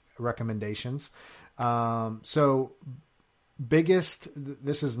unique recommendations. So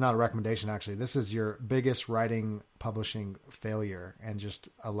this is not a recommendation, actually. This is your biggest writing publishing failure and just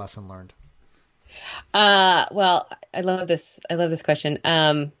a lesson learned. Well, I love this question.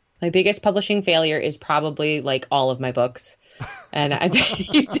 My biggest publishing failure is probably like all of my books. And I bet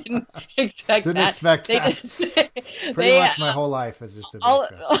you didn't expect that. Pretty much my whole life is just a big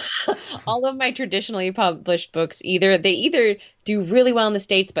all of my traditionally published books, either do really well in the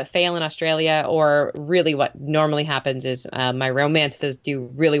States but fail in Australia, or really what normally happens is my romances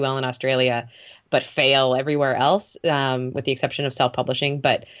do really well in Australia but fail everywhere else, with the exception of self-publishing.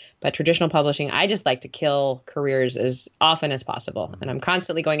 But traditional publishing, I just like to kill careers as often as possible. And I'm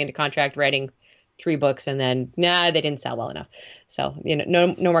constantly going into contract writing 3 books, and then they didn't sell well enough. So,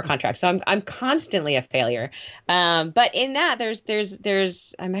 no more contracts. So I'm constantly a failure. But in that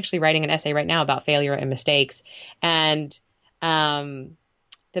there's I'm actually writing an essay right now about failure and mistakes. And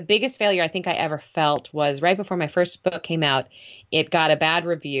the biggest failure I think I ever felt was right before my first book came out. It got a bad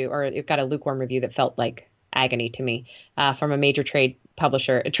review, or it got a lukewarm review that felt like agony to me, from a major trade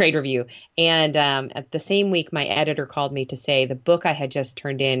publisher, a trade review. And at the same week, my editor called me to say the book I had just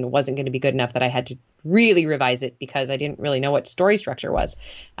turned in wasn't going to be good enough, that I had to really revise it because I didn't really know what story structure was.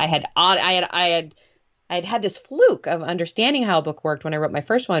 I had this fluke of understanding how a book worked when I wrote my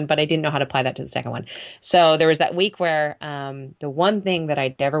first one, but I didn't know how to apply that to the second one. So there was that week where the one thing that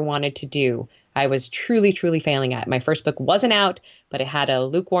I'd never wanted to do, I was truly, truly failing at. My first book wasn't out, but it had a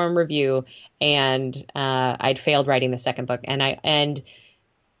lukewarm review, and I'd failed writing the second book. And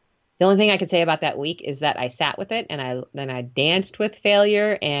the only thing I could say about that week is that I sat with it, and then I danced with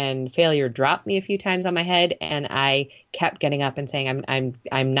failure, and failure dropped me a few times on my head, and I kept getting up and saying,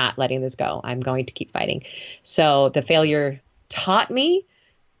 I'm not letting this go. I'm going to keep fighting. So the failure taught me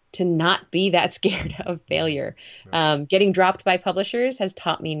to not be that scared of failure. Getting dropped by publishers has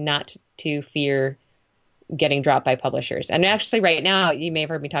taught me not to fear getting dropped by publishers. And actually right now, you may have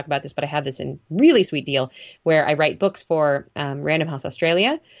heard me talk about this, but I have this in really sweet deal where I write books for Random House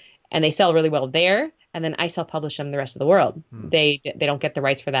Australia, and they sell really well there. And then I self-publish them the rest of the world. They don't get the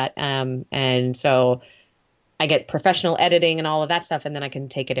rights for that. And so I get professional editing and all of that stuff, and then I can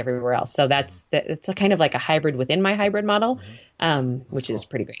take it everywhere else. So it's a kind of like a hybrid within my hybrid model, which is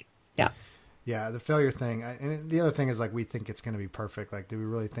pretty great. Yeah. Yeah, the failure thing. And the other thing is, like, we think it's going to be perfect. Like, do we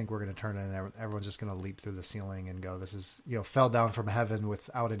really think we're going to turn it and everyone's just going to leap through the ceiling and go, this is, fell down from heaven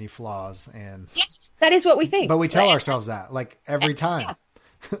without any flaws? And yes, that is what we think. But we tell ourselves that, like, every time. Yeah.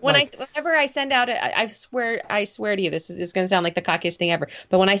 Whenever I send out I swear to you, this is going to sound like the cockiest thing ever,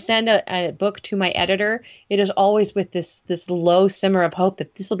 but when I send a book to my editor, it is always with this low simmer of hope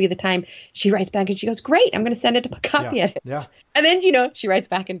that this will be the time she writes back and she goes, great, I'm going to send it to copy edit. Yeah. And then, she writes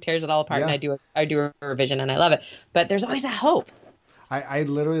back and tears it all apart, and I do a revision, and I love it. But there's always that hope. I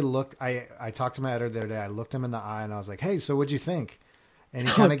literally I talked to my editor the other day. I looked him in the eye and I was like, hey, so what'd you think? And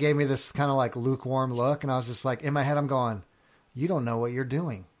he kind of gave me this kind of like lukewarm look. And I was just like, in my head, I'm going, you don't know what you're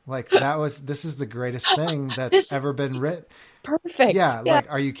doing. Like, this is the greatest thing that's ever been written. Perfect. Yeah.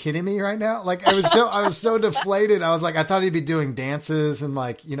 Like, are you kidding me right now? Like, I was so deflated. I was like, I thought he'd be doing dances and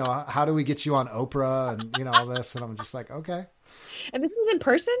like, how do we get you on Oprah and, all this. And I'm just like, okay. And this was in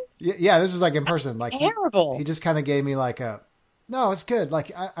person? Yeah. This was like in person. Like, terrible. He just kind of gave me like no, it's good.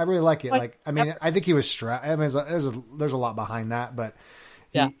 Like, I really like it. Like, I mean, I think he was stressed. I mean, there's a lot behind that, but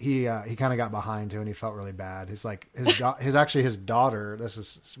he kind of got behind too, and he felt really bad. His daughter. This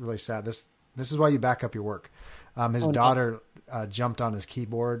is really sad. This is why you back up your work. His daughter jumped on his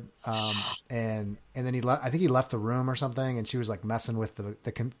keyboard, and then I think he left the room or something, and she was like messing with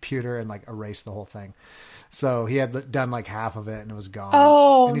the computer and like erased the whole thing. So he had done like half of it and it was gone.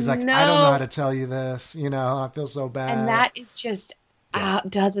 Oh, and he's like, no. I don't know how to tell you this. I feel so bad. And that is just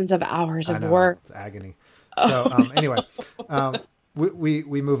dozens of hours of work. It's agony. So anyway.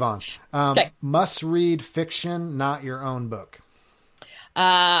 We move on. Okay. Must read fiction, not your own book.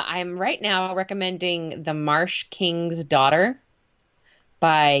 I'm right now recommending The Marsh King's Daughter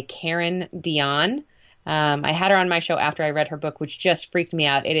by Karen Dion. I had her on my show after I read her book, which just freaked me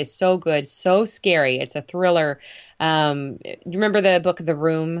out. It is so good, so scary. It's a thriller. You remember the book The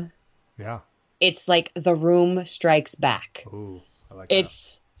Room? Yeah. It's like The Room Strikes Back. Ooh, I like that.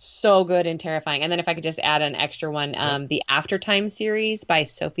 It's so good and terrifying. And then if I could just add an extra one, the Aftertime series by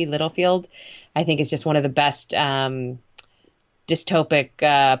Sophie Littlefield, I think is just one of the best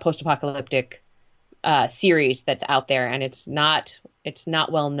dystopic, post-apocalyptic series that's out there. And it's not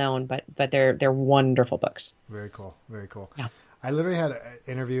well known, but they're wonderful books. Very cool. Very cool. Yeah. I literally had an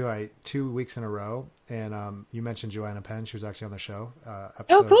interview 2 weeks in a row, and you mentioned Joanna Penn. She was actually on the show,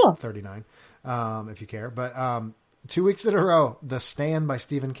 episode 39, if you care. But 2 weeks in a row, The Stand by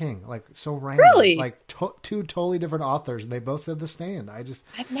Stephen King. Like, so random. Really? Like two totally different authors, and they both said The Stand.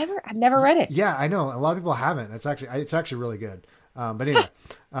 I've never read it. Yeah, I know. A lot of people haven't. It's actually really good. But anyway,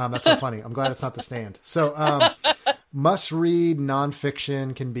 that's so funny. I'm glad it's not The Stand. So, must read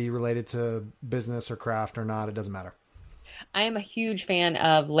nonfiction, can be related to business or craft or not. It doesn't matter. I am a huge fan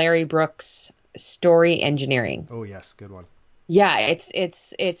of Larry Brooks' Story Engineering. Oh yes, good one. Yeah,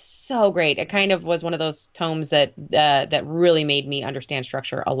 it's so great. It kind of was one of those tomes that really made me understand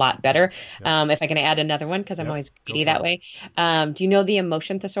structure a lot better. Yep. If I can add another one, because I'm always greedy that way. Do you know The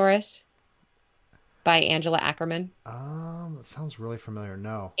Emotion Thesaurus by Angela Ackerman? That sounds really familiar.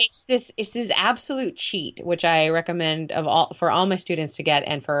 No. It's this absolute cheat, which I recommend for all my students to get,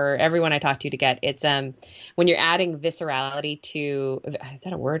 and for everyone I talk to get. It's when you're adding viscerality to, is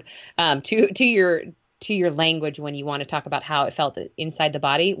that a word? To your language when you want to talk about how it felt inside the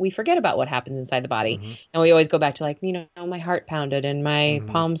body, we forget about what happens inside the body. Mm-hmm. And we always go back to like, my heart pounded and my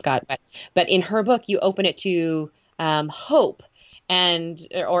palms got wet. But in her book, you open it to hope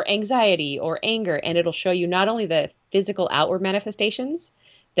or anxiety or anger, and it'll show you not only the physical outward manifestations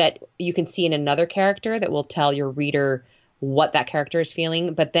that you can see in another character that will tell your reader what that character is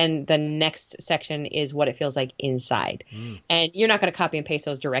feeling, but then the next section is what it feels like inside. And you're not going to copy and paste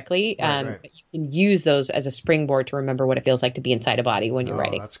those directly. Right. But you can use those as a springboard to remember what it feels like to be inside a body when you're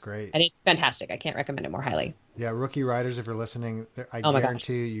writing. That's great. And it's fantastic. I can't recommend it more highly. Yeah, rookie writers, if you're listening, I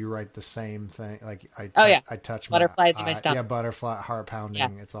guarantee you write the same thing. Like I touch butterflies in my stomach. Yeah, butterfly, heart pounding.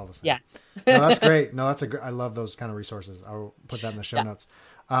 Yeah. It's all the same. Yeah. No, that's great. No, I love those kind of resources. I'll put that in the show notes.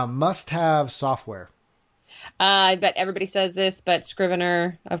 Must have software. I bet everybody says this, but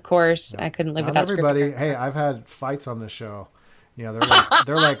Scrivener, of course, I couldn't live without everybody. Scrivener. Hey, I've had fights on this show. They're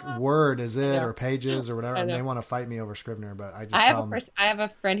like Word is it or Pages or whatever, and they want to fight me over Scrivener, but I just I have a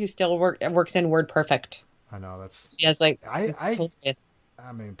friend who still works in WordPerfect. I know that's. She has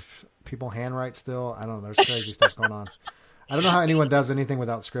I mean, people handwrite still. I don't know. There's crazy stuff going on. I don't know how anyone does anything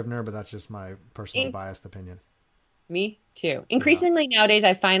without Scrivener, but that's just my personal biased opinion. Me too. Increasingly nowadays,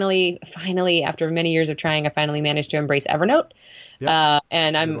 I finally, after many years of trying, I finally managed to embrace Evernote. Yep.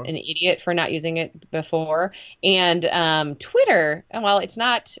 And I'm an idiot for not using it before. And Twitter, well, it's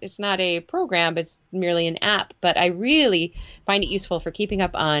not a program, it's merely an app, but I really find it useful for keeping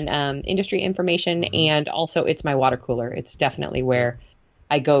up on industry information. And also it's my water cooler. It's definitely where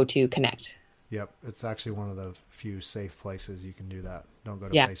I go to connect. Yep. It's actually one of the few safe places you can do that. Don't go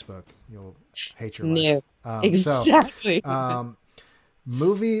to Facebook. You'll hate your life. Exactly. So,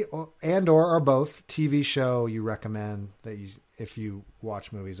 movie or both TV show you recommend that if you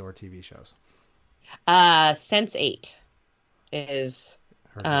watch movies or TV shows? Sense8 is.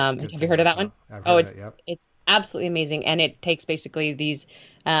 Have you heard of that one? It's absolutely amazing, and it takes basically these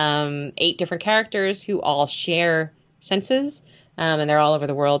 8 different characters who all share senses. And they're all over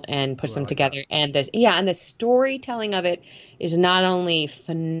the world and puts them together. And the storytelling of it is not only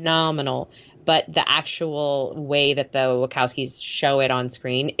phenomenal, but the actual way that the Wachowskis show it on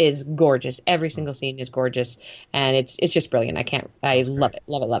screen is gorgeous. Every single scene is gorgeous, and it's just brilliant. I love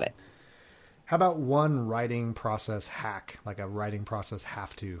it. How about one writing process hack, like a writing process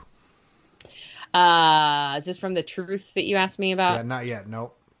have to? Is this from the truth that you asked me about? Yeah, not yet.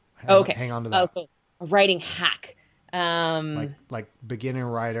 Nope. Hang on to that. So a writing hack. Like beginner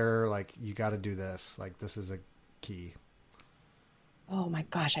writer, like you got to do this. Like this is a key. Oh my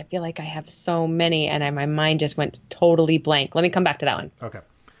gosh, I feel like I have so many, and my mind just went totally blank. Let me come back to that one. Okay.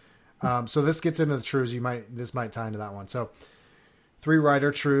 So this gets into the truths. This might tie into that one. So 3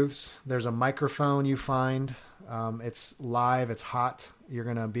 writer truths. There's a microphone you find. It's live. It's hot. You're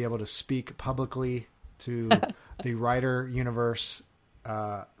gonna be able to speak publicly to the writer universe.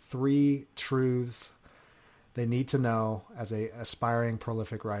 3 truths they need to know as a aspiring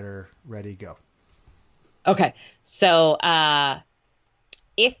prolific writer. Ready, go. Okay. So,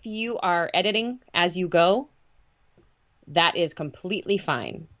 if you are editing as you go, that is completely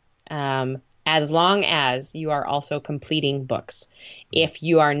fine. As long as you are also completing books. If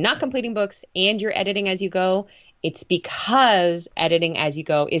you are not completing books and you're editing as you go, it's because editing as you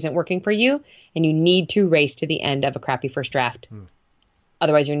go isn't working for you and you need to race to the end of a crappy first draft.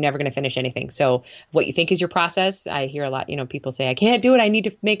 Otherwise, you're never going to finish anything. So what you think is your process, I hear a lot, people say, I can't do it. I need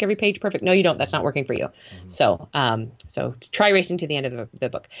to make every page perfect. No, you don't. That's not working for you. So try racing to the end of the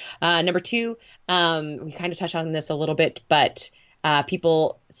book. Number 2, we kind of touched on this a little bit, but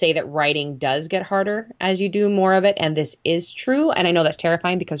people say that writing does get harder as you do more of it. And this is true. And I know that's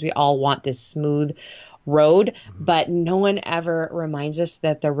terrifying because we all want this smooth road, but no one ever reminds us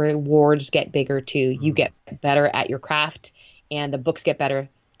that the rewards get bigger too. You get better at your craft. And the books get better.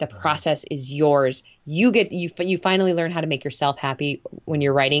 The process is yours. You finally learn how to make yourself happy when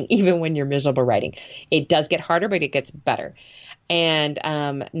you're writing, even when you're miserable writing. It does get harder, but it gets better. And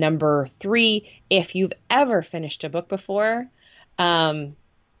number 3, if you've ever finished a book before, have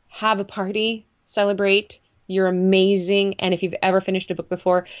a party, celebrate. You're amazing. And if you've ever finished a book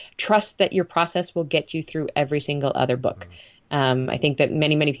before, trust that your process will get you through every single other book. I think that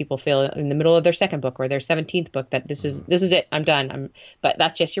many people feel in the middle of their second book or their 17th book that this is it. I'm done. But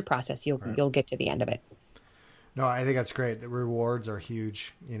that's just your process. You'll get to the end of it. No, I think that's great. The rewards are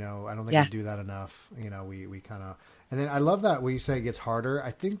huge. I don't think we do that enough. We kind of, and then I love that when you say it gets harder.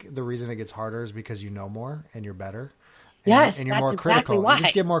 I think the reason it gets harder is because you know more and you're better. And you're more critical. Exactly why. You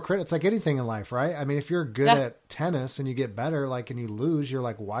just get more critical. It's like anything in life, right? I mean, if you're good at tennis and you get better, and you lose, you're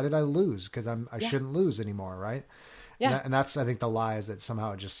like, why did I lose? Because I shouldn't lose anymore, right? Yeah. And that's, I think, the lie is that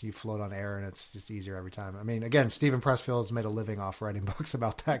somehow you float on air and it's just easier every time. I mean, again, Stephen Pressfield's made a living off writing books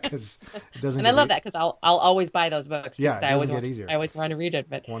about that because it doesn't. And I love that because I'll always buy those books. Yeah, it doesn't get easier. I always want to read it.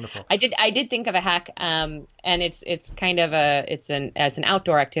 But wonderful. I did think of a hack, and it's kind of it's an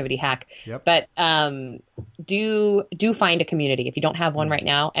outdoor activity hack. Yep. But do find a community if you don't have one right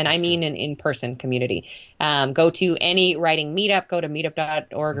now, and I mean an in-person community. Go to any writing meetup. Go to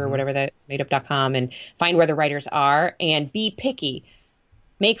meetup.org or whatever the meetup.com and find where the writers are. And be picky.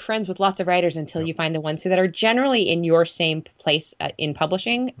 Make friends with lots of writers until you find the ones that are generally in your same place in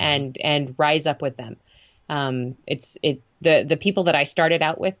publishing, and rise up with them. The people that I started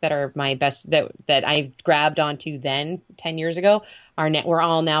out with that are my best that I grabbed onto then 10 years ago we're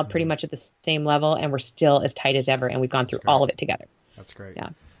all now pretty much at the same level, and we're still as tight as ever, and we've gone through all of it together. That's great.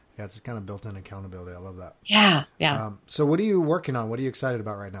 Yeah, it's kind of built-in accountability. I love that. Yeah. So what are you working on? What are you excited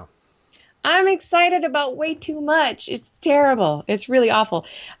about right now? I'm excited about way too much. It's terrible. It's really awful.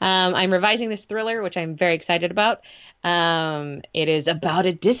 I'm revising this thriller, which I'm very excited about. It is about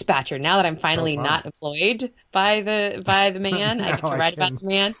a dispatcher. Now that I'm finally not employed by the man, I get to write about the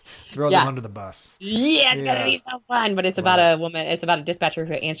man. Throw them under the bus. Yeah, it's gonna be so fun. But it's about a woman. It's about a dispatcher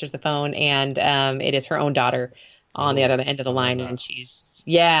who answers the phone, and it is her own daughter on the other end of the line, and she's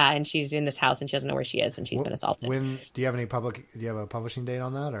in this house and she doesn't know where she is, and she's been assaulted. Do you have a publishing date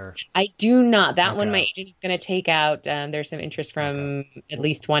on that, or? I do not. That one my agent is going to take out. There's some interest from at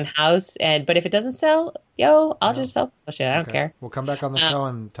least one house, but if it doesn't sell, I'll just self-publish it. I don't care. We'll come back on the show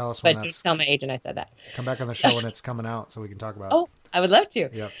and tell us when but just tell my agent I said that. Come back on the show when it's coming out so we can talk about it. Oh, I would love to.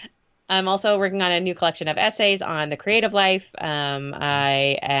 Yep. I'm also working on a new collection of essays on the creative life.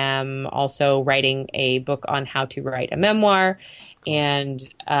 I am also writing a book on how to write a memoir, and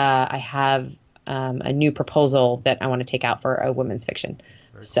I have a new proposal that I want to take out for a women's fiction.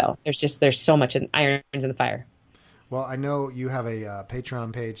 So there's so much irons in the fire. Well, I know you have a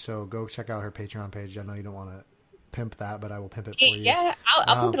Patreon page, so go check out her Patreon page. I know you don't want to pimp that, but I will pimp it for you. Yeah,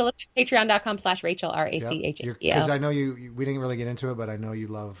 I'll pimp it a little bit. Patreon.com/Rachael, Rachel. Because I know we didn't really get into it, but I know you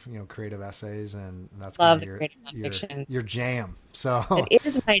love, creative essays, and that's creative nonfiction. Your jam. So it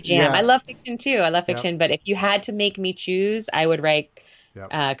is my jam. Yeah. I love fiction too. I love fiction, but if you had to make me choose, I would write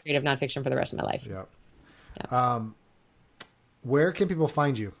creative nonfiction for the rest of my life. Yep. Where can people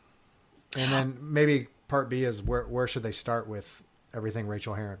find you? And then maybe part B is where should they start with everything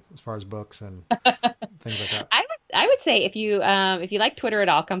Rachael Herron as far as books and things like that? I would say if you like Twitter at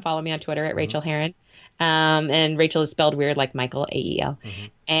all, come follow me on Twitter at Rachael Herron. And Rachael is spelled weird like Michael, AEL.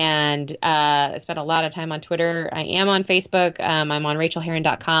 And I spent a lot of time on Twitter. I am on Facebook. I'm on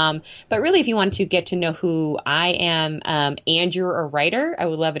RachelHerron.com. But really, if you want to get to know who I am and you're a writer, I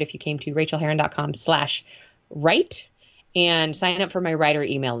would love it if you came to RachelHerron.com/write and sign up for my writer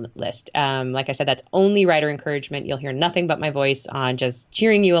email list. Like I said, that's only writer encouragement. You'll hear nothing but my voice on just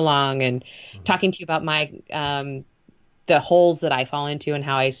cheering you along and talking to you about my the holes that I fall into and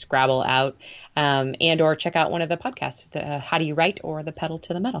how I scrabble out, and or check out one of the podcasts, the How Do You Write or the Pedal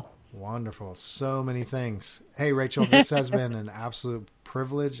to the Metal. Wonderful. So many things. Hey, Rachael, this has been an absolute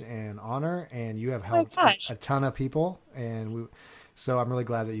privilege and honor, and you have helped a ton of people. So I'm really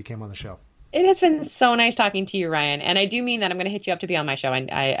glad that you came on the show. It has been so nice talking to you, Ryan. And I do mean that. I'm going to hit you up to be on my show.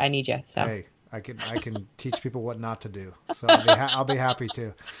 I need you. So. Hey, I can teach people what not to do. So I'll be happy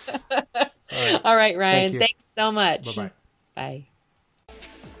to. All right, Ryan. Thanks so much. Bye-bye. Bye.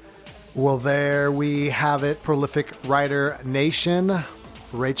 Well, there we have it. Prolific Writer Nation.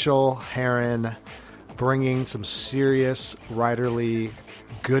 Rachael Herron bringing some serious writerly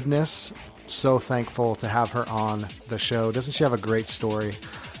goodness. So thankful to have her on the show. Doesn't she have a great story?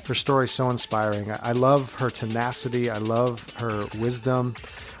 Her story is so inspiring. I love her tenacity. I love her wisdom.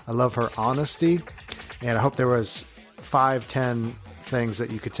 I love her honesty. And I hope there was 5-10 things that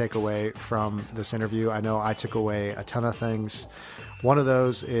you could take away from this interview. I know I took away a ton of things. One of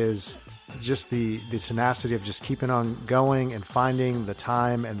those is just the tenacity of just keeping on going and finding the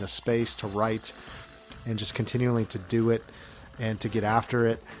time and the space to write and just continuing to do it and to get after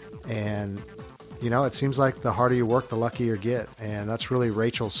it. And it seems like the harder you work, the luckier you get. And that's really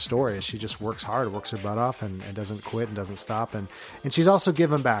Rachael's story. She just works hard, works her butt off, and doesn't quit and doesn't stop. And she's also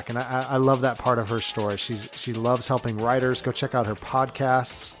given back. And I love that part of her story. She loves helping writers. Go check out her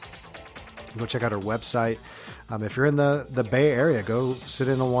podcasts. Go check out her website. If you're in the Bay Area, go sit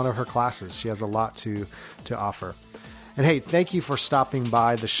in on one of her classes. She has a lot to offer. And hey, thank you for stopping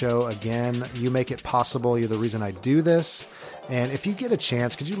by the show again. You make it possible. You're the reason I do this. And if you get a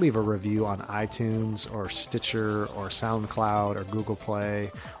chance, could you leave a review on iTunes or Stitcher or SoundCloud or Google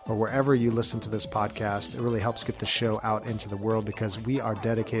Play or wherever you listen to this podcast? It really helps get the show out into the world because we are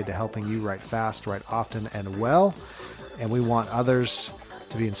dedicated to helping you write fast, write often, and well. And we want others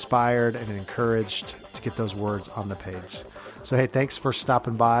to be inspired and encouraged to get those words on the page. So, hey, thanks for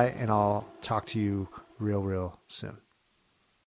stopping by, and I'll talk to you real soon.